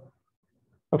 ignore them.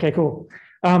 Okay, cool.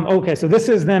 Okay, so this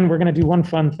is then, we're gonna do one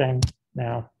fun thing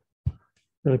now,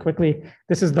 really quickly.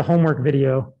 This is the homework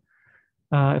video.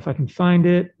 If I can find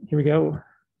it, here we go.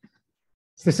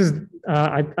 So this is,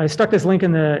 I stuck this link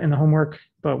in the homework,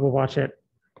 but we'll watch it.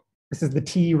 This is the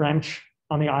T wrench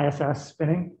on the ISS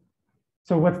spinning.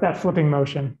 So what's that flipping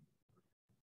motion?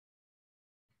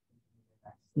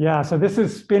 Yeah, so this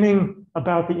is spinning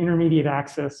about the intermediate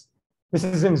axis. This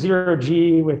is in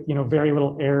 0G with very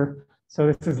little air. So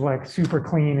this is like super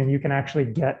clean, and you can actually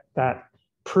get that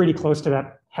pretty close to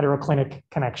that heteroclinic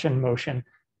connection motion,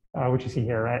 which you see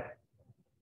here, right?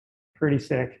 Pretty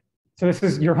sick. So this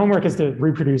is, your homework is to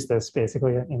reproduce this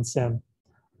basically in sim,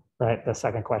 right? The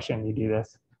second question, you do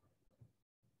this.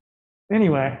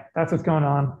 Anyway, that's what's going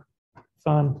on.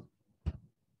 Fun.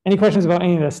 Any questions about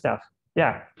any of this stuff?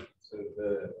 Yeah. So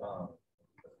the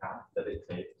path that it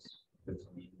takes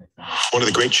between one of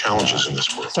the great challenges in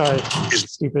this world. Sorry,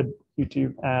 stupid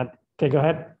YouTube ad. Okay, go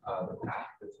ahead. the path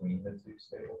between the two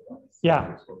stable points.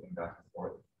 Yeah. Switching back and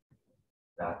forth.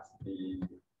 That's the.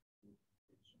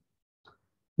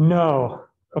 No.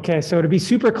 Okay, so to be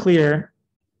super clear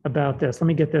about this, let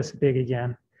me get this big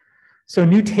again. So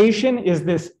nutation is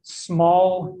this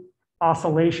small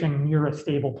oscillation near a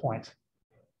stable point.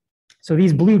 So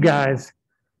these blue guys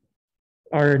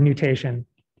are nutation.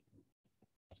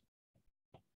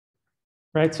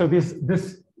 Right, so these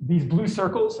blue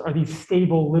circles are these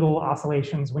stable little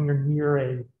oscillations when you're near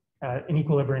an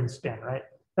equilibrium spin, right?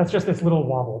 That's just this little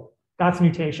wobble. That's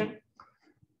nutation.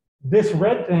 This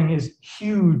red thing is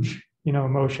huge,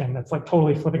 motion that's like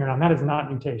totally flipping around. That is not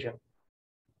nutation.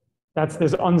 That's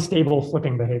this unstable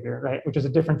flipping behavior, right? Which is a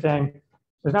different thing.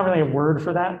 There's not really a word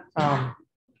for that.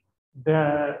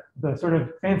 The sort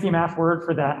of fancy math word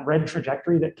for that red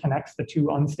trajectory that connects the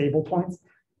two unstable points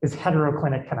is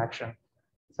heteroclinic connection.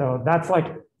 So that's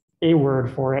like a word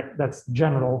for it that's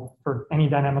general for any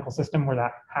dynamical system where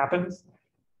that happens.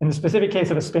 In the specific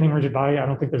case of a spinning rigid body, I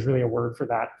don't think there's really a word for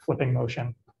that flipping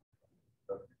motion.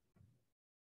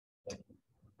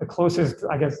 The closest,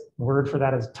 I guess, word for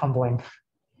that is tumbling.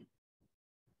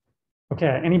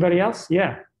 Okay, anybody else?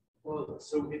 Yeah. Well,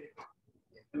 so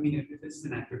if this is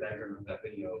an accurate diagram of that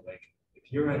video, like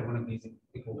if you're at one of these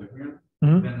equilibrium,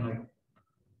 then like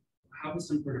how is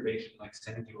some perturbation like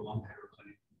sending you along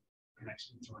heteroclinic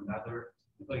connection to another?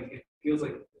 Like it feels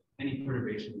like any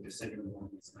perturbation would just send you along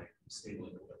this like stable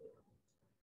equilibrium.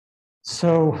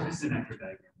 So this is an accurate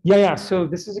diagram. Yeah. So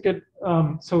this is a good.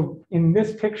 So in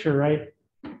this picture, right,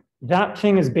 that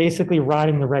thing is basically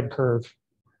riding the red curve,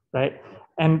 right?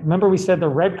 And remember we said the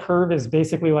red curve is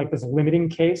basically like this limiting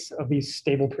case of these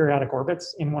stable periodic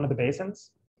orbits in one of the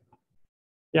basins.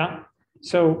 Yeah.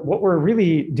 So what we're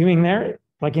really doing there,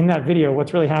 like in that video,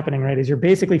 what's really happening, right, is you're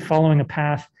basically following a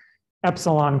path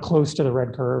epsilon close to the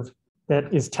red curve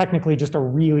that is technically just a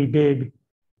really big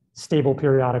stable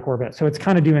periodic orbit. So it's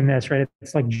kind of doing this, right?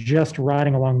 It's like just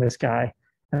riding along this guy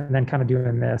and then kind of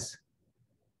doing this.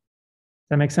 Does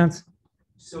that make sense?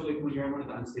 So like when you're in one of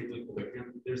the unstable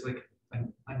equilibrium, there's like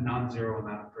a non-zero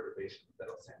amount of perturbation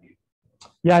that'll send you.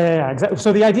 Yeah, exactly.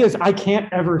 So the idea is I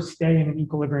can't ever stay in an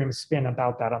equilibrium spin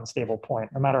about that unstable point,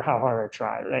 no matter how hard I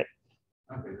try, right?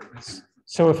 Okay.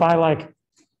 So if I like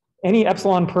any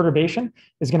epsilon perturbation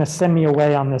is going to send me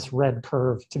away on this red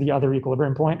curve to the other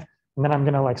equilibrium point, and then I'm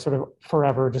going to like sort of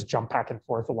forever just jump back and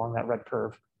forth along that red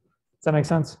curve. Does that make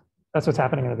sense? That's what's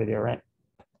happening in the video, right?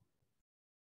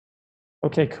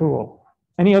 Okay, cool.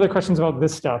 Any other questions about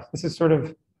this stuff? This is sort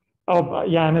of, oh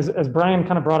yeah, and as Brian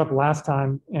kind of brought up last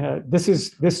time,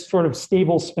 this sort of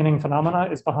stable spinning phenomena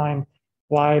is behind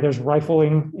why there's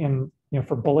rifling in,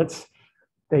 for bullets.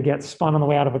 They get spun on the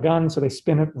way out of a gun, so they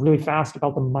spin it really fast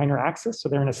about the minor axis. So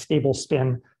they're in a stable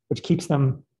spin, which keeps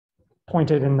them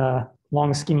pointed in the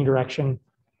long, skinny direction.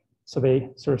 So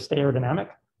they sort of stay aerodynamic.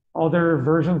 Other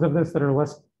versions of this that are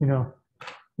less,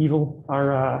 evil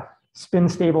are spin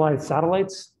stabilized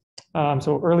satellites.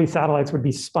 So early satellites would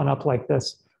be spun up like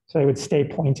this. So they would stay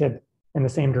pointed in the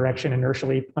same direction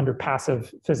inertially under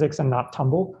passive physics and not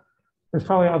tumble. There's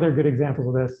probably other good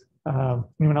examples of this.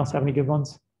 Anyone else have any good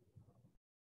ones?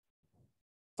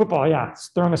 Football, yeah, it's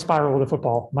throwing a spiral with a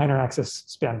football, minor axis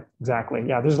spin, exactly.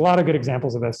 Yeah, there's a lot of good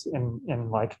examples of this in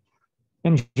like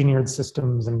engineered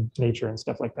systems and nature and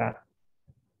stuff like that.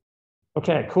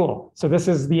 Okay, cool. So this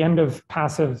is the end of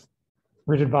passive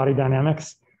rigid body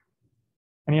dynamics.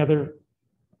 Any other?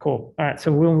 Cool. All right,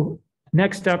 so we'll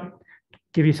next up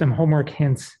give you some homework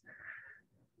hints.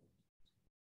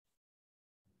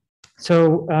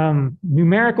 So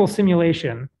numerical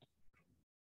simulation.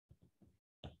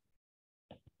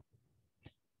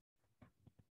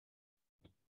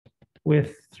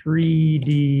 With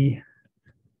 3D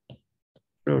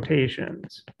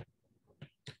rotations.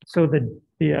 So the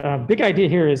big idea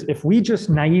here is if we just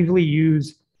naively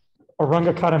use a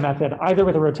Runge-Kutta method, either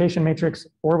with a rotation matrix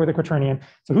or with a quaternion.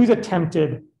 So who's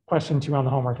attempted question 2 on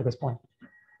the homework at this point?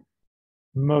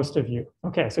 Most of you.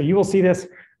 Okay, so you will see this.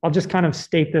 I'll just kind of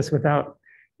state this without,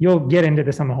 you'll get into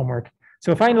this on the homework.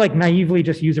 So if I like naively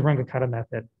just use a Runge-Kutta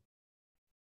method,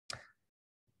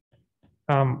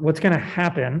 what's going to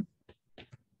happen,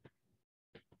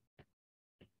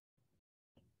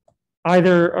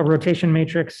 either a rotation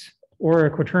matrix or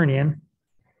a quaternion,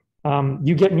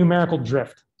 you get numerical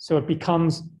drift. So it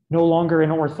becomes no longer an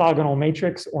orthogonal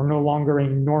matrix or no longer a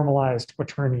normalized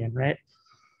quaternion, right?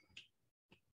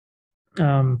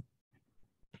 So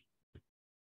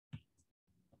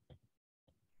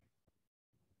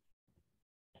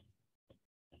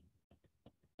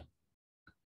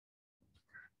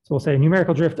we'll say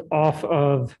numerical drift off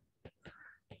of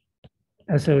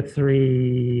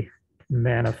SO3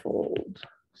 manifold,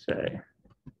 say.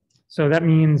 So that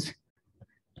means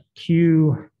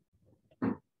Q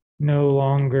no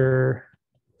longer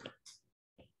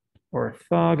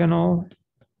orthogonal,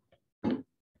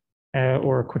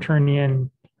 or quaternion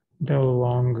no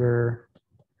longer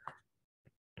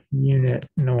unit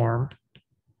norm.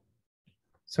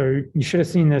 So you should have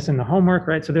seen this in the homework,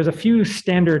 right? So there's a few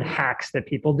standard hacks that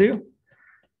people do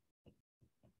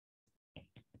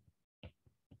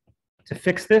to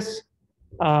fix this.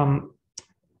 The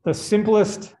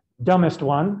simplest, dumbest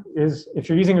one is if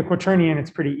you're using a quaternion, it's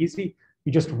pretty easy.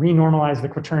 You just renormalize the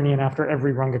quaternion after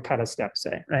every Runge-Kutta step,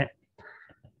 say, right?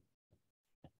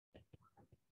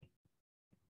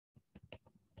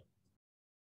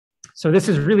 So this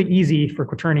is really easy for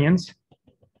quaternions,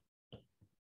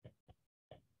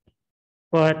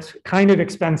 but kind of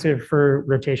expensive for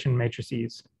rotation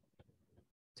matrices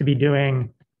to be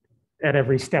doing at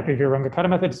every step of your Runge-Kutta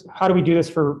methods. How do we do this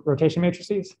for rotation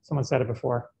matrices? Someone said it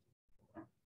before.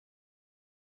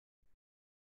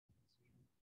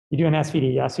 You do an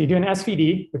SVD, yeah. So you do an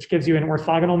SVD, which gives you an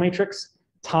orthogonal matrix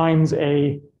times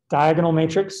a diagonal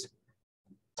matrix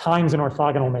times an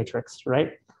orthogonal matrix,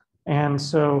 right? And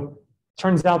so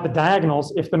turns out the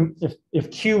diagonals,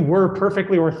 if Q were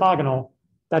perfectly orthogonal,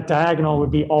 that diagonal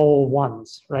would be all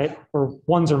ones, right? Or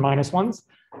ones or minus ones.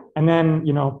 And then,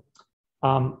 you know,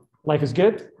 life is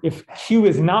good. If Q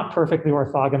is not perfectly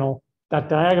orthogonal, that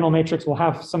diagonal matrix will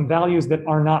have some values that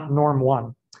are not norm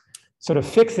 1. So to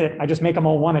fix it, I just make them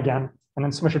all 1 again and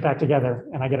then smush it back together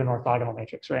and I get an orthogonal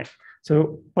matrix, right?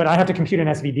 So, but I have to compute an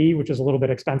SVD, which is a little bit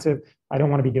expensive. I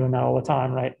don't want to be doing that all the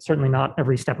time, right? Certainly not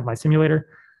every step of my simulator.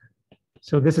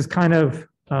 So this is kind of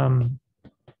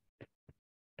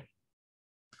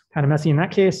messy in that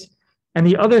case. And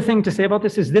the other thing to say about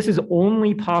this is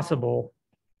only possible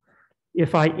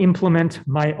if I implement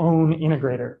my own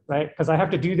integrator, right? Because I have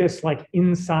to do this like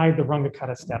inside the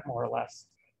Runge-Kutta step, more or less.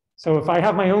 So if I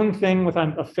have my own thing with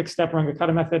a fixed step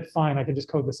Runge-Kutta method, fine, I can just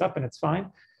code this up and it's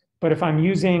fine. But if I'm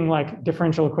using like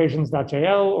differential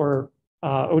equations.jl or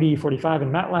ODE45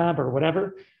 in MATLAB or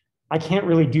whatever, I can't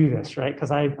really do this, right? Because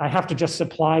I have to just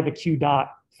supply the Q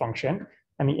dot function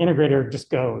and the integrator just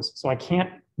goes. So I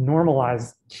can't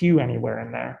normalize Q anywhere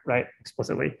in there, right,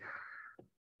 explicitly.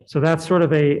 So that's sort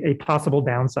of a possible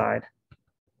downside.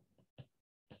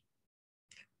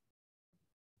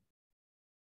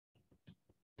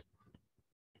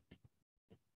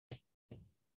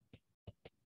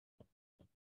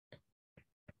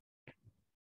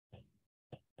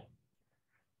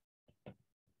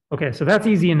 Okay, so that's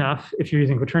easy enough if you're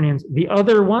using quaternions. The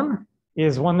other one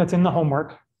is one that's in the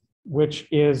homework, which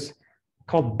is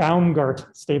called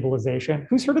Baumgart stabilization.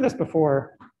 Who's heard of this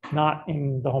before? Not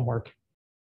in the homework.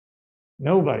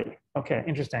 Nobody. Okay,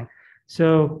 interesting.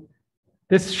 So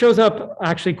this shows up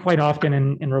actually quite often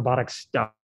in robotics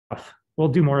stuff. We'll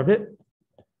do more of it.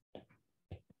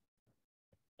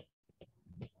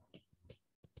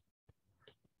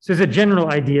 So there's a general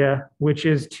idea, which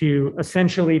is to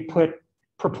essentially put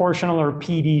proportional or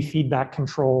PD feedback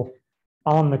control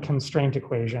on the constraint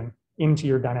equation into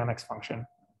your dynamics function. Does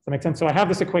that make sense? So I have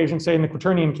this equation, say in the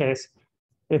quaternion case,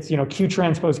 it's, you know, Q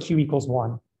transpose Q equals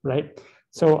 1, right?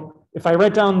 So if I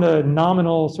write down the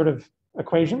nominal sort of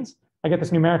equations, I get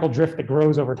this numerical drift that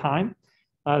grows over time.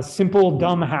 A simple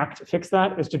dumb hack to fix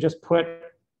that is to just put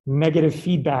negative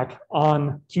feedback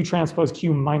on Q transpose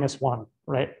Q minus 1,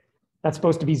 right? That's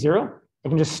supposed to be 0. I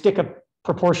can just stick a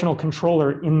proportional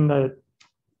controller in the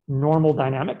normal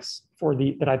dynamics for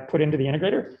that I put into the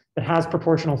integrator that has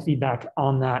proportional feedback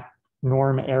on that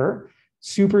norm error.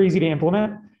 Super easy to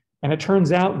implement. And it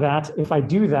turns out that if I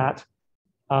do that,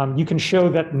 you can show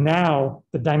that now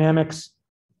the dynamics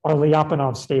are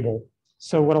Lyapunov stable.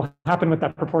 So what will happen with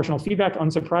that proportional feedback,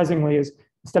 unsurprisingly, is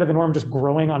instead of the norm just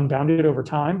growing unbounded over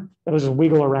time, it'll just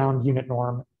wiggle around unit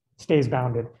norm stays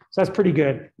bounded. So that's pretty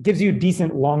good. It gives you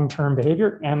decent long-term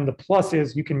behavior. And the plus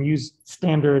is you can use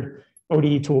standard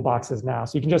ODE toolboxes now.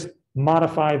 So you can just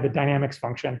modify the dynamics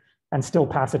function and still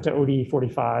pass it to ODE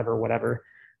 45 or whatever,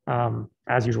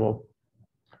 as usual.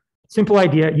 Simple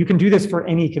idea. You can do this for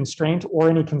any constraint or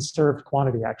any conserved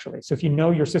quantity, actually. So if you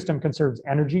know your system conserves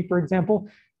energy, for example,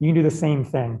 you can do the same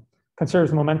thing.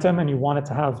 Conserves momentum and you want it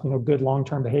to have good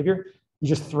long-term behavior. You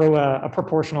just throw a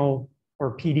proportional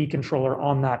or PD controller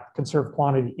on that conserved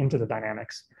quantity into the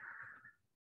dynamics.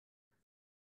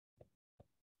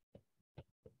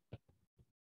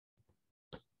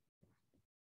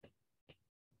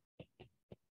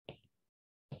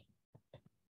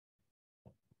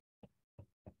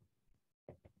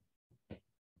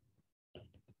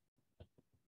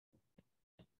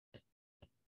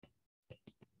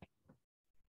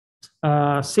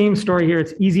 Same story here.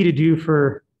 It's easy to do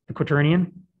for the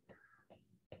quaternion.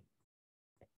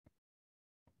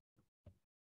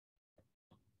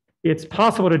 It's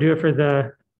possible to do it for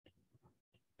the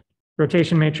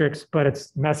rotation matrix, but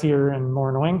it's messier and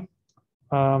more annoying.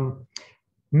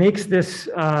 Makes this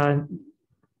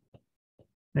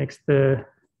makes the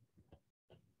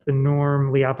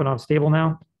norm Lyapunov stable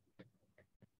now.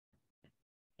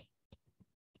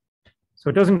 So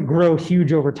it doesn't grow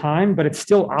huge over time, but it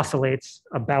still oscillates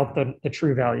about the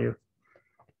true value.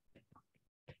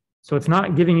 So it's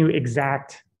not giving you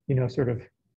exact, sort of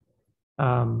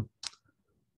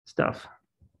stuff.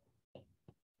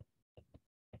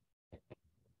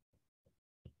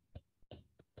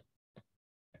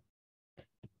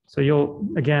 So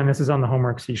again, this is on the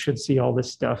homework, so you should see all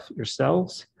this stuff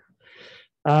yourselves.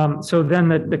 So then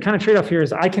the kind of trade-off here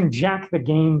is I can jack the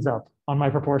gains up on my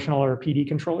proportional or PD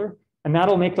controller, and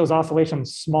that'll make those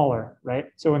oscillations smaller, right?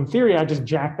 So in theory, I just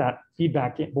jack that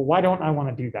feedback in, but why don't I want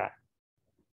to do that?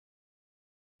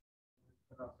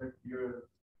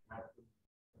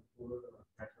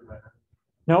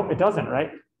 No, it doesn't,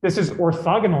 right? This is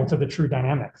orthogonal to the true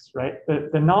dynamics, right?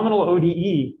 The nominal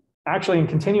ODE actually in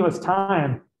continuous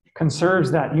time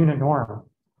conserves that unit norm.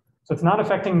 So it's not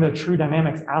affecting the true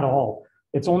dynamics at all.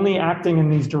 It's only acting in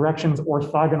these directions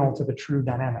orthogonal to the true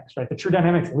dynamics, right? The true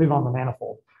dynamics live on the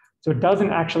manifold. So it doesn't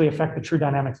actually affect the true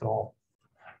dynamics at all.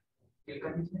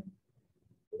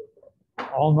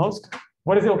 Almost.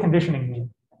 What does ill conditioning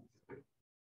mean?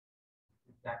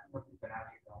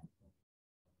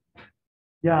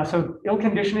 Yeah, so ill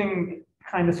conditioning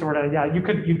kind of sort of, yeah, you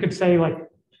could say like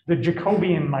the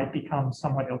Jacobian might become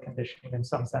somewhat ill conditioning in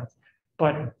some sense.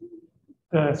 But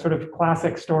the sort of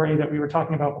classic story that we were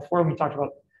talking about before when we talked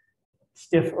about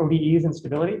stiff ODEs and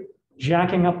stability,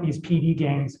 jacking up these PD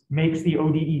gains makes the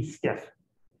ODE stiff.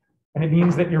 And it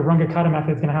means that your Runge-Kutta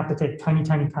method is going to have to take tiny,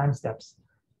 tiny time steps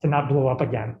to not blow up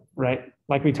again, right?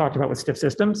 Like we talked about with stiff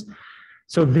systems.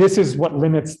 So this is what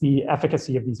limits the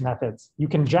efficacy of these methods. You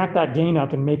can jack that gain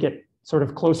up and make it sort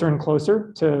of closer and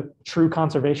closer to true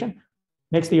conservation.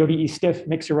 Makes the ODE stiff,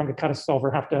 makes your Runge-Kutta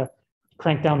solver have to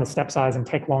crank down the step size and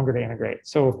take longer to integrate.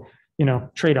 So,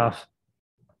 trade-off.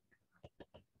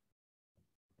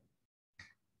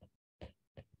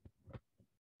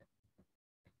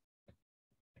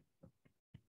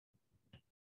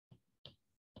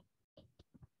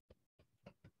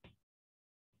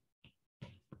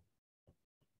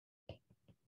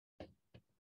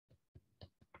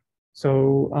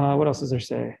 So what else does there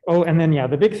say? Oh, and then, yeah,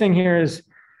 the big thing here is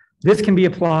this can be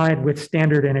applied with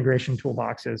standard integration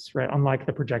toolboxes, right? Unlike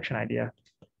the projection idea.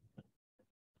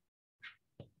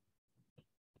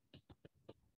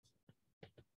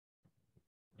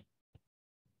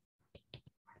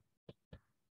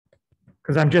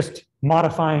 Because I'm just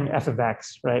modifying f of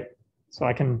x, right? So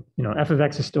I can, f of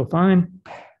x is still fine.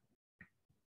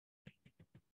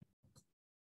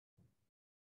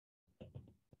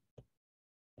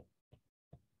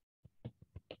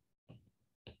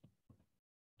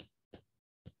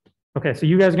 Okay, so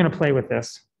you guys are going to play with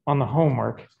this on the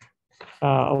homework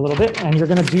a little bit, and you're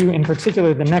going to do in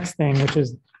particular the next thing, which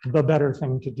is the better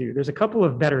thing to do. There's a couple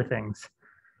of better things.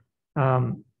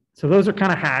 So those are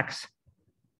kind of hacks.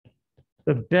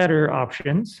 The better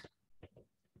options.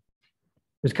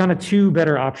 There's kind of two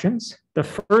better options. The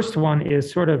first one is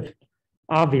sort of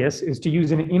obvious, is to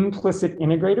use an implicit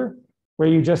integrator where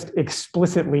you just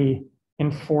explicitly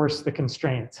enforce the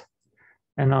constraints.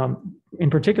 And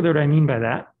in particular, what I mean by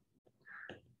that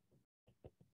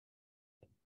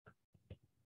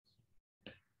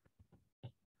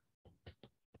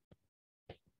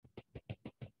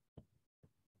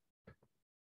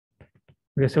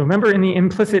okay, so remember in the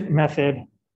implicit method,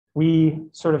 we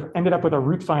sort of ended up with a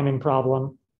root finding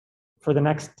problem for the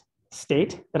next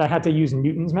state that I had to use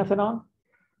Newton's method on.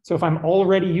 So if I'm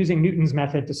already using Newton's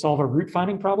method to solve a root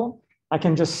finding problem, I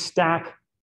can just stack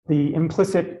the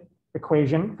implicit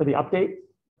equation for the update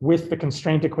with the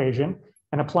constraint equation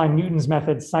and apply Newton's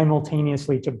method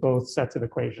simultaneously to both sets of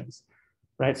equations,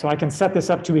 right? So I can set this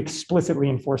up to explicitly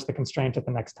enforce the constraint at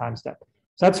the next time step.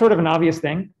 So that's sort of an obvious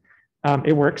thing.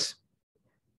 It works.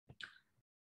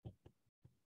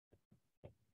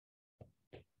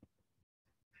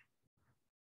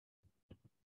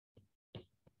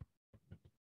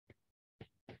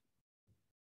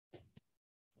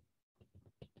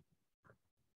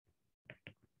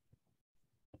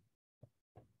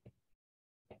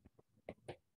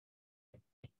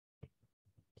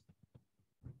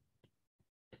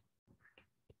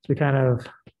 So we kind of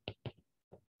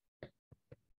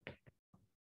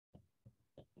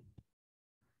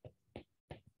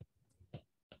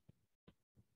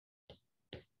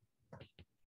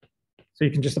so you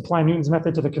can just apply Newton's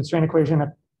method to the constraint equation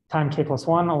at time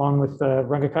k+1 along with the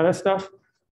Runge-Kutta stuff.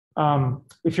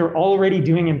 If you're already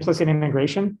doing implicit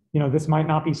integration, this might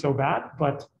not be so bad,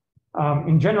 but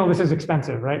in general, this is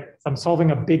expensive, right? I'm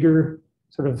solving a bigger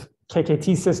sort of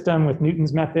KKT system with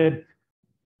Newton's method.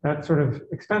 That's sort of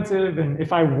expensive. And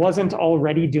if I wasn't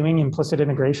already doing implicit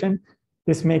integration,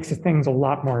 this makes things a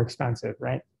lot more expensive,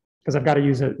 right? Because I've got to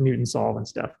use a Newton solve and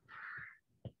stuff.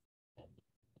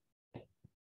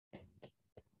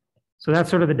 So that's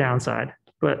sort of the downside.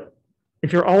 But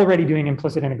if you're already doing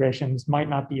implicit integrations, might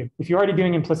not be, if you're already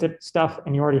doing implicit stuff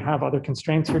and you already have other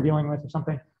constraints you're dealing with or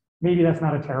something, maybe that's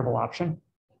not a terrible option.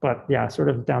 But yeah, sort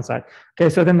of downside. Okay,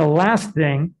 so then the last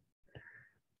thing,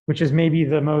 which is maybe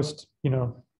the most,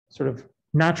 sort of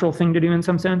natural thing to do in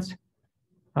some sense.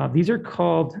 These are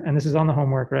called, and this is on the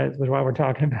homework, right? Which is why we're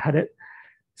talking about it.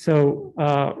 So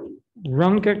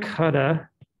Runge-Kutta,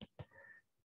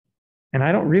 and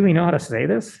I don't really know how to say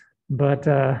this, but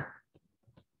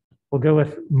we'll go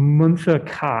with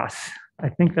Munthe-Kaas. I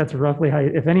think that's roughly how,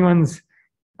 if anyone's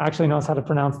actually knows how to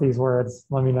pronounce these words,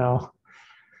 let me know.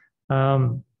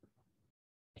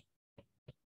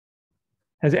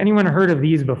 Has anyone heard of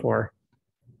these before?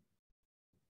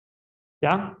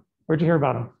 Yeah? Where'd you hear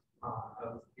about them? I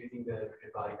was using the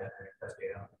rigid body dynamics that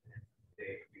data, and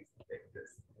they used to take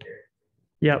this here.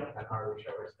 Yep. And how we show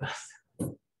this.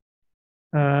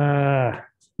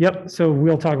 Yep. So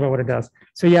we'll talk about what it does.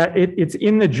 So yeah, it's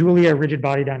in the Julia rigid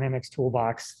body dynamics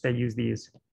toolbox. They use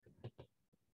these.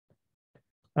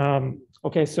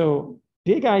 Okay. So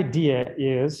big idea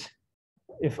is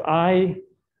if I,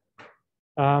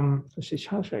 let's see,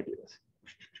 how should I do this?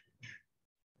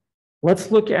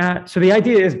 Let's look at, so the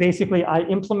idea is basically I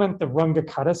implement the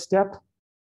Runge-Kutta step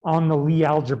on the Lie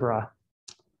algebra,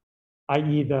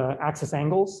 i.e. the axis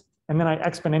angles, and then I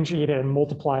exponentiate it and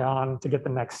multiply on to get the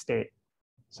next state.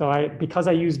 So because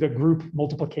I use the group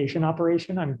multiplication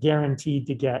operation, I'm guaranteed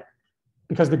to get,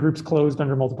 because the group's closed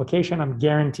under multiplication, I'm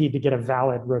guaranteed to get a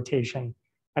valid rotation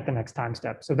at the next time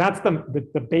step. So that's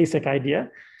the basic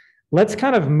idea. Let's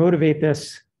kind of motivate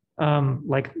this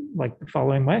like the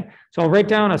following way. So I'll write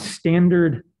down a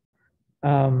standard,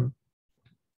 let's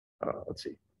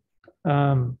see.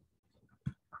 Let's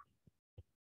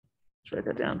write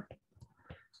that down.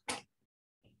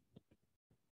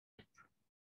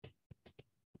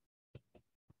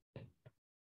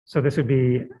 So this would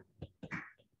be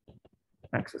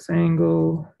axis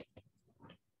angle.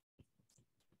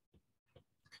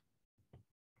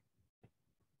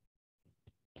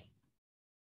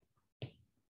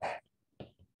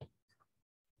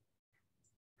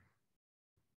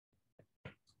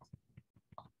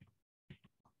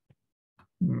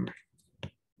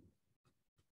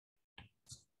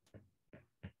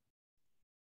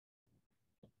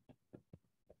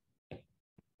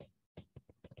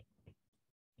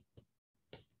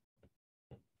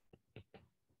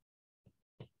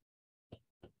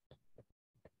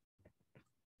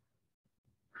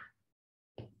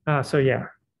 So yeah.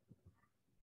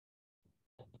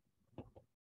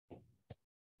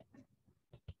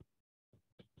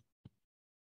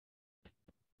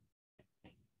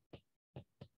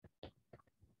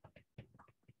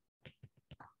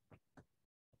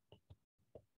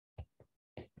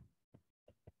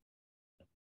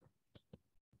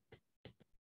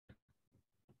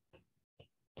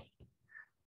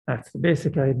 That's the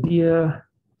basic idea.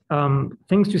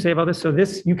 Things to say about this. So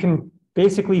this, you can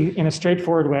basically, in a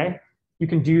straightforward way, you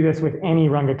can do this with any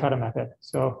Runge-Kutta method.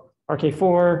 So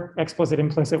RK4, explicit,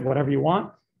 implicit, whatever you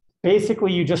want.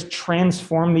 Basically, you just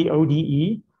transform the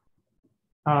ODE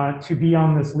to be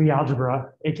on this Lie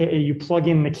algebra, AKA you plug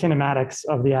in the kinematics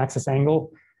of the axis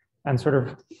angle and sort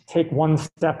of take one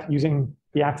step using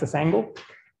the axis angle,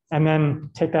 and then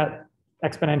take that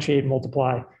exponentiate,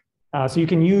 multiply, So you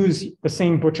can use the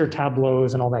same butcher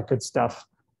tableaus and all that good stuff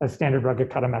as standard rugged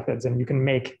kata methods, and you can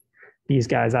make these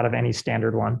guys out of any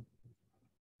standard one.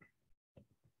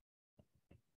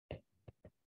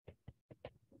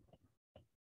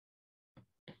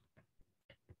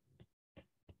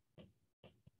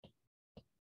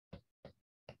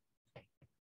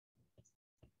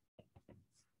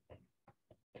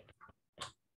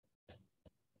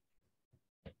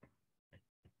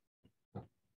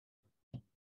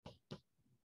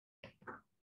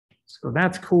 So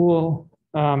that's cool.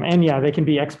 And yeah, they can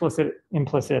be explicit,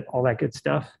 implicit, all that good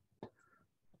stuff.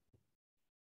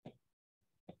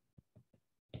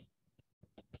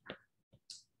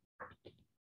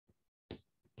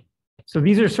 So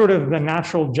these are sort of the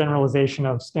natural generalization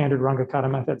of standard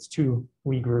Runge-Kutta methods to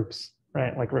Lie groups,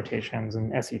 right? Like rotations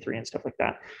and SE3 and stuff like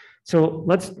that. So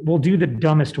we'll do the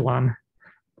dumbest one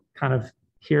kind of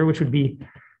here, which would be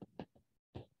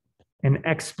an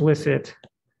explicit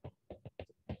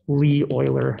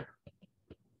Lie-Euler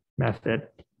method.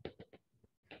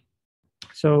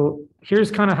 So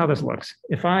here's kind of how this looks.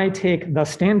 If I take the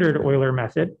standard Euler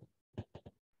method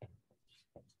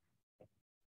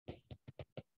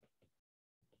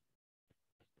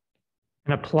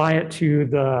and apply it to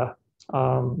the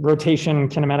rotation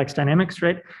kinematics dynamics,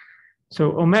 right?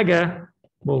 So omega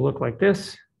will look like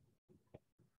this.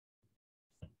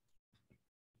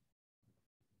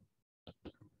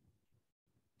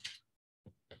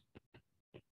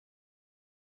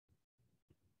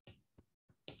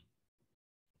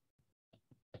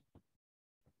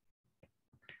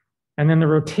 And then the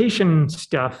rotation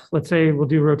stuff, let's say we'll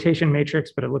do rotation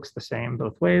matrix, but it looks the same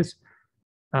both ways.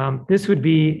 This would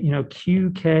be,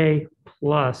 qk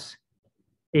plus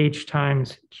h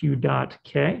times q dot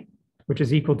k, which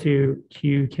is equal to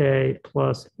qk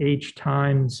plus h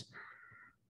times,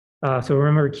 so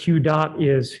remember q dot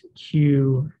is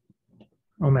q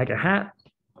omega hat,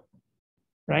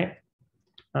 right?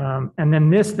 And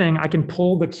then this thing, I can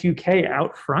pull the qk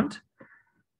out front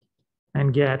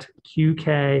and get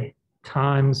qk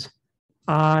times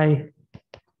I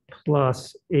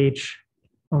plus h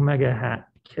omega hat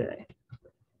k,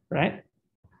 right?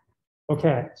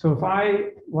 Okay, so if I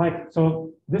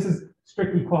so this is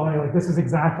strict equality, like this is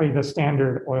exactly the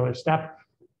standard Euler step.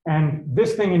 And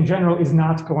this thing in general is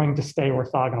not going to stay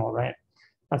orthogonal, right?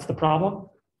 That's the problem.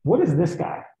 What is this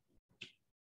guy?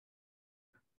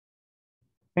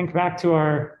 Think back to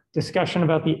our discussion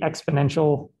about the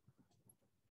exponential.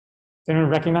 Does anyone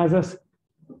recognize this?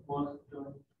 The first,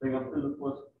 like up to the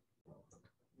first.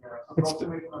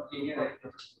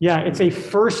 Yeah, it's a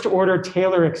first order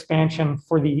Taylor expansion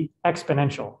for the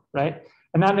exponential, right?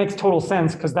 And that makes total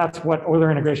sense because that's what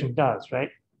Euler integration does, right?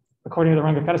 According to the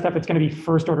Runge-Kutta step, it's going to be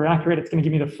first order accurate. It's going to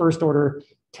give me the first order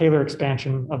Taylor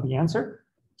expansion of the answer.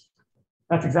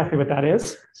 That's exactly what that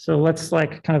is. So let's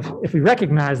kind of, if we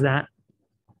recognize that,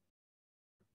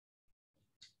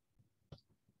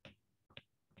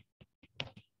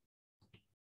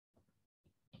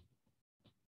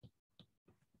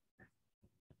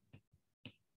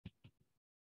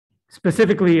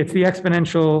 specifically, it's the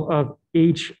exponential of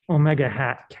h omega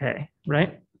hat k,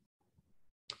 right?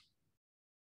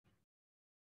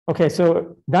 Okay,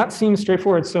 so that seems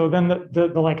straightforward. So then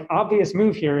the obvious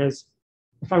move here is,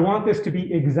 if I want this to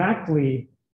be exactly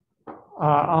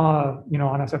on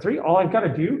SO3, all I've got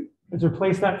to do is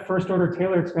replace that first order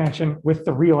Taylor expansion with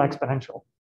the real exponential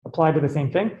applied to the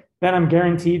same thing. Then I'm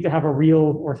guaranteed to have a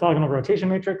real orthogonal rotation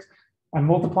matrix. I'm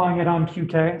multiplying it on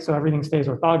qk, so everything stays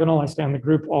orthogonal. I stay on the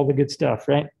group, all the good stuff,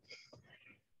 right?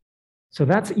 So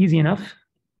that's easy enough.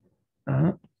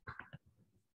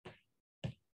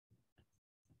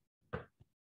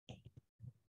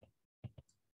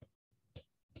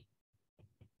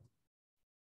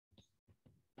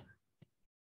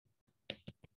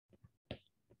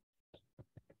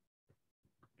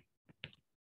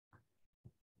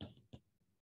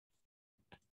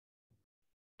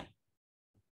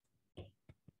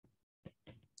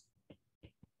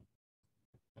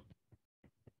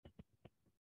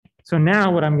 So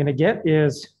now what I'm going to get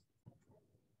is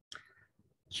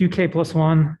qk plus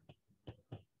 1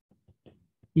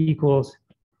 equals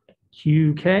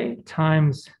qk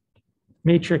times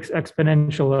matrix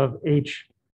exponential of h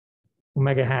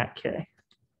omega hat k.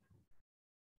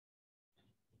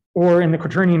 Or in the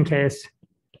quaternion case,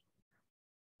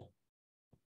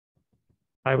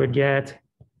 I would get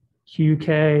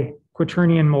qk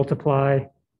quaternion multiply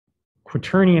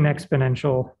quaternion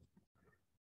exponential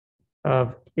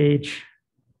of h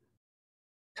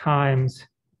times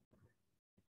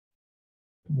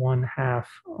 1/2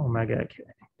 omega k.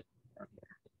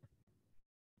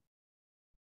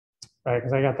 right?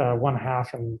 Because I got the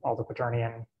 1/2 and all the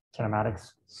quaternion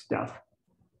kinematics stuff.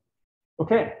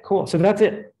 Okay, cool. So that's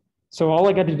it. So all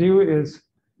I got to do is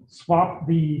swap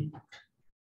the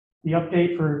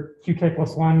update for qk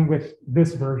plus 1 with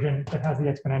this version that has the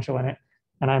exponential in it,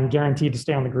 and I'm guaranteed to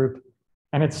stay on the group.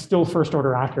 And it's still first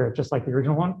order accurate, just like the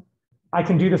original one. I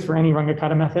can do this for any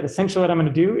Runge-Kutta method. Essentially what I'm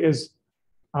going to do is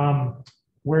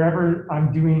wherever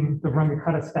I'm doing the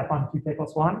Runge-Kutta step on qk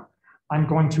plus 1, I'm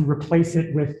going to replace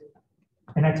it with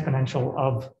an exponential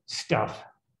of stuff.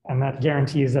 And that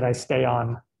guarantees that I stay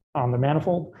on the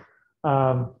manifold.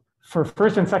 For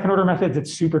first and second order methods,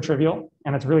 it's super trivial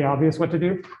and it's really obvious what to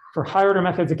do. For higher order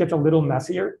methods, it gets a little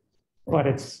messier, but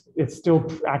it's still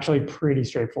actually pretty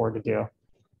straightforward to do.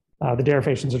 The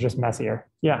derivations are just messier.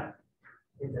 Yeah.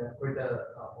 For the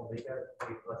omega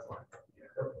k plus 1,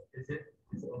 so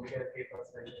is omega k plus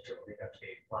 1 or omega k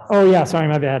plus? Oh yeah, sorry,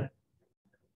 my bad.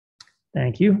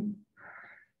 Thank you.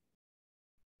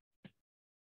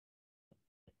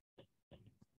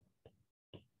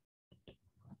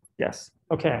 Yes.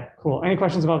 Okay, cool. Any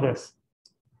questions about this?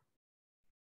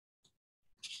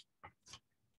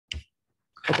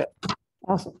 Okay,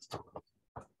 awesome.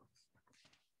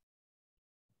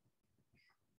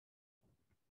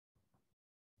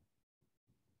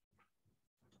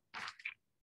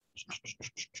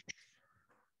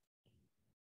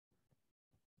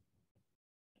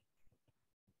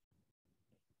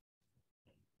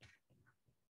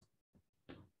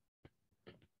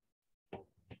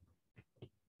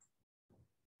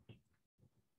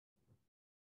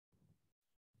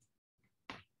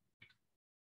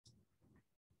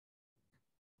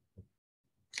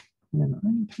 And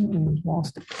I apparently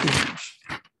lost a page.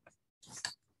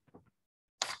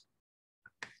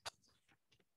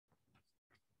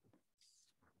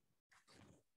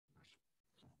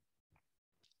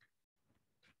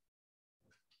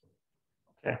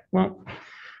 Okay, well,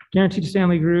 guaranteed to stay on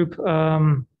the group.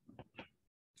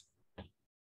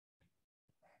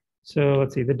 So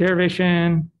let's see, the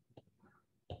derivation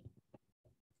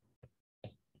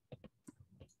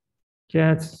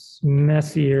gets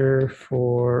messier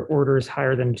for orders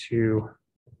higher than 2.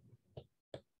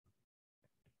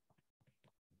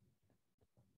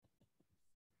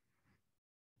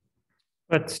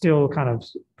 But still kind of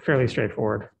fairly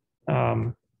straightforward.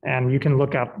 And you can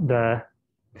look up the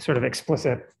sort of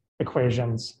explicit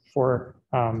equations for,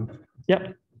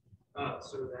 yep.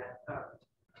 So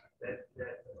that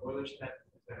Euler step,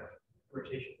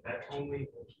 rotation, that only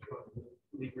will keep on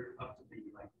lever up to the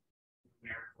like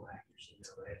numerical accuracy,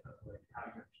 right? Of like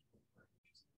how you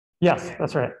Yes,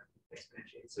 that's right.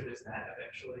 exponentiate. So does that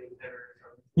eventually ever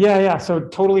come? Yeah. So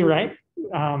totally right.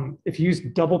 If you use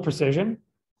double precision,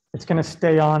 it's going to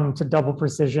stay on to double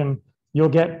precision. You'll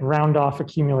get round off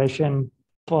accumulation,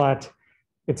 but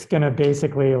it's going to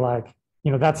basically like,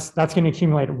 that's going to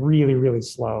accumulate really, really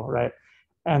slow, right?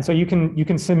 And so you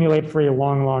can simulate for a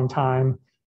long, long time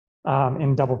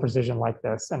in double precision like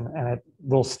this, and it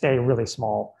will stay really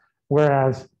small.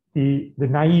 Whereas the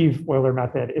naive Euler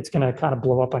method, it's going to kind of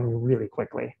blow up on you really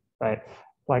quickly, right?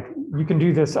 Like you can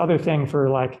do this other thing for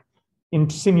like in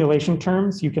simulation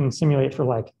terms, you can simulate for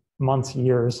like months,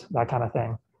 years, that kind of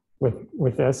thing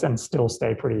with this and still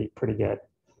stay pretty good.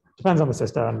 Depends on the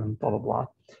system, blah, blah, blah.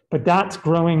 But that's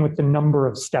growing with the number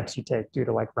of steps you take due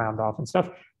to like round off and stuff.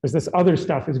 There's this other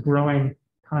stuff is growing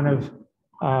kind of,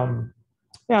 I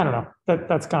don't know.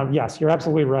 That's kind of, yes, you're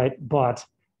absolutely right, but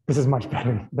this is much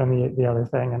better than the other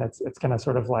thing. And it's going to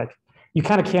sort of like, you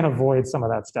kind of can't avoid some of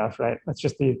that stuff, right? That's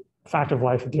just the fact of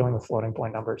life of dealing with floating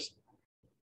point numbers.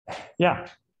 Yeah.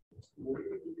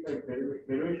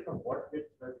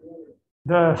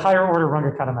 The higher order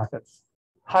Runge-Kutta methods.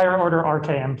 Higher order RK,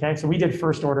 MK. So we did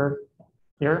first order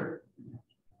here.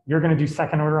 You're going to do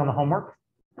second order on the homework.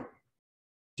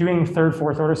 Doing third,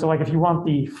 fourth order. So like if you want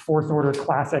the fourth order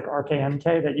classic RK,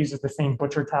 MK that uses the same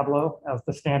butcher tableau as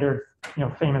the standard,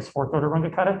 famous fourth order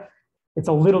Runge-Kutta, it's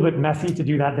a little bit messy to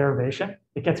do that derivation.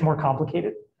 It gets more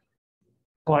complicated,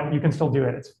 but you can still do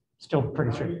it. It's still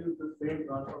pretty straight. Use the same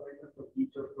transformation for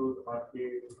each of those RK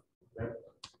steps.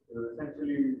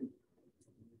 Essentially,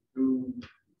 do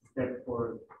step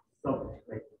for sub,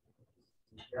 like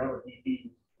you have a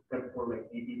dt step for like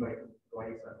dt by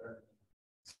twice.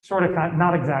 Sort of,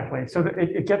 not exactly. So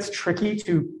it gets tricky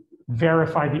to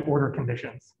verify the order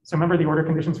conditions. So remember the order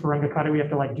conditions for Runge-Kutta, we have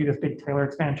to like do this big Taylor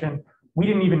expansion. We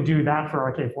didn't even do that for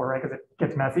RK4, right? Because it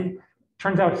gets messy.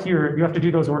 Turns out here, you have to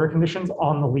do those order conditions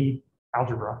on the Lie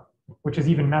algebra, which is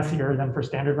even messier than for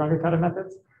standard Runge-Kutta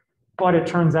methods. But it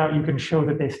turns out you can show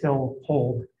that they still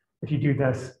hold if you do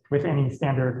this with any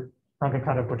standard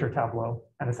Runge-Kutta butcher tableau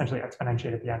and essentially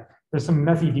exponentiate at the end. There's some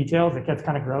messy details. It gets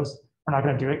kind of gross, we're not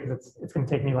going to do it because it's going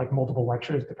to take me like multiple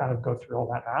lectures to kind of go through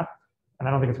all that math. And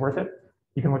I don't think it's worth it.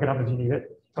 You can look it up if you need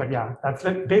it. But yeah, that's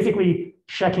it. Basically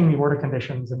checking the order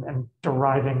conditions and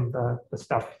deriving the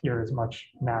stuff here is much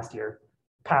nastier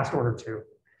past order 2.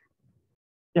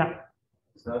 Yeah.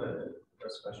 Is that a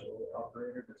special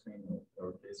operator between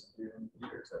lowercase q and p,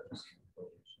 or is that just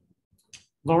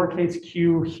Lowercase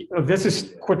q, this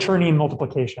is quaternion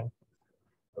multiplication.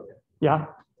 Okay. Yeah.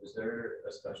 Is there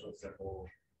a special symbol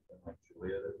in like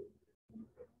Julia that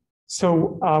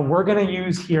So we're going to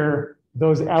use here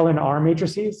those L and R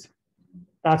matrices.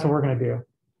 That's what we're going to do.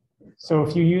 So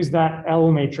if you use that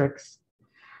L matrix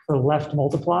for left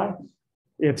multiply,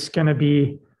 it's going to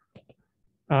be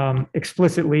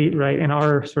explicitly, right, in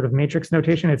our sort of matrix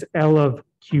notation, it's L of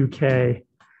QK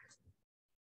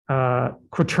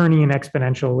quaternion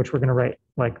exponential, which we're going to write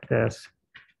like this.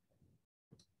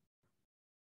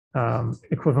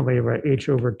 Equivalently, right, H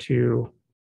over 2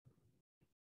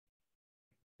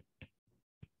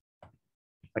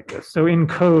 like this. So in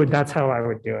code, that's how I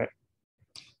would do it.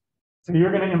 So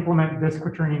you're going to implement this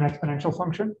quaternion exponential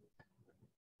function,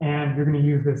 and you're going to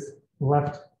use this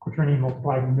left quaternion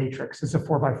multiply matrix. It's a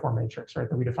 4x4 matrix, right,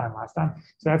 that we defined last time.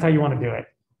 So that's how you want to do it.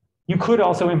 You could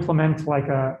also implement like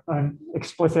an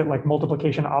explicit like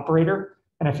multiplication operator.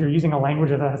 And if you're using a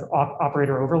language that has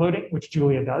operator overloading, which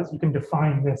Julia does, you can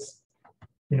define this,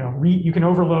 you know, you can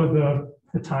overload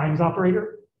the times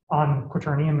operator on a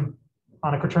quaternion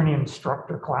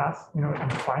struct or class, you know, and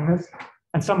define this.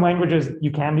 And some languages you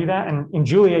can do that. And in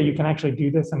Julia, you can actually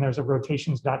do this, and there's a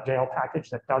rotations.jl package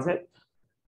that does it.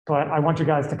 But I want you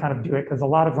guys to kind of do it because a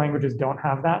lot of languages don't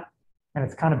have that. And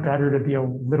it's kind of better to be a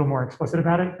little more explicit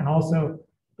about it. And also,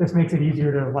 this makes it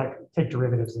easier to like take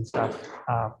derivatives and stuff.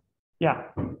 Yeah.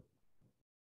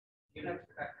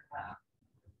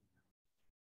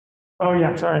 Oh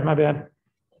yeah, sorry, my bad.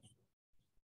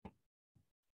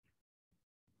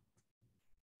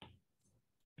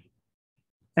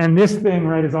 And this thing,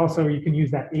 right, is also, you can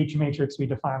use that H matrix we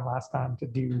defined last time to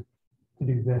do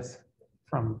this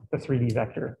from the 3D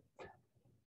vector.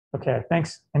 Okay,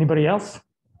 thanks. Anybody else?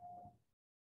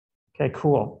 Okay,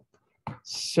 cool.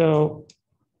 So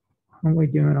how are we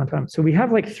doing on time? So we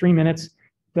have like 3 minutes.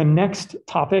 The next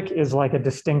topic is like a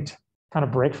distinct kind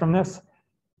of break from this.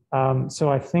 So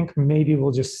I think maybe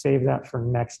we'll just save that for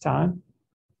next time.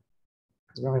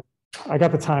 I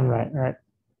got the time right?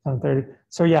 7:30.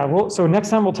 So yeah, so next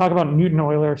time we'll talk about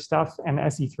Newton-Euler stuff and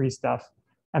SE3 stuff.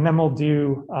 And then we'll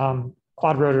do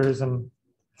quad rotors and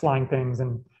flying things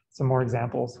and some more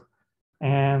examples.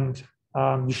 And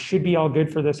you should be all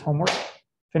good for this homework.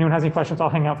 If anyone has any questions, I'll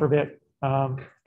hang out for a bit.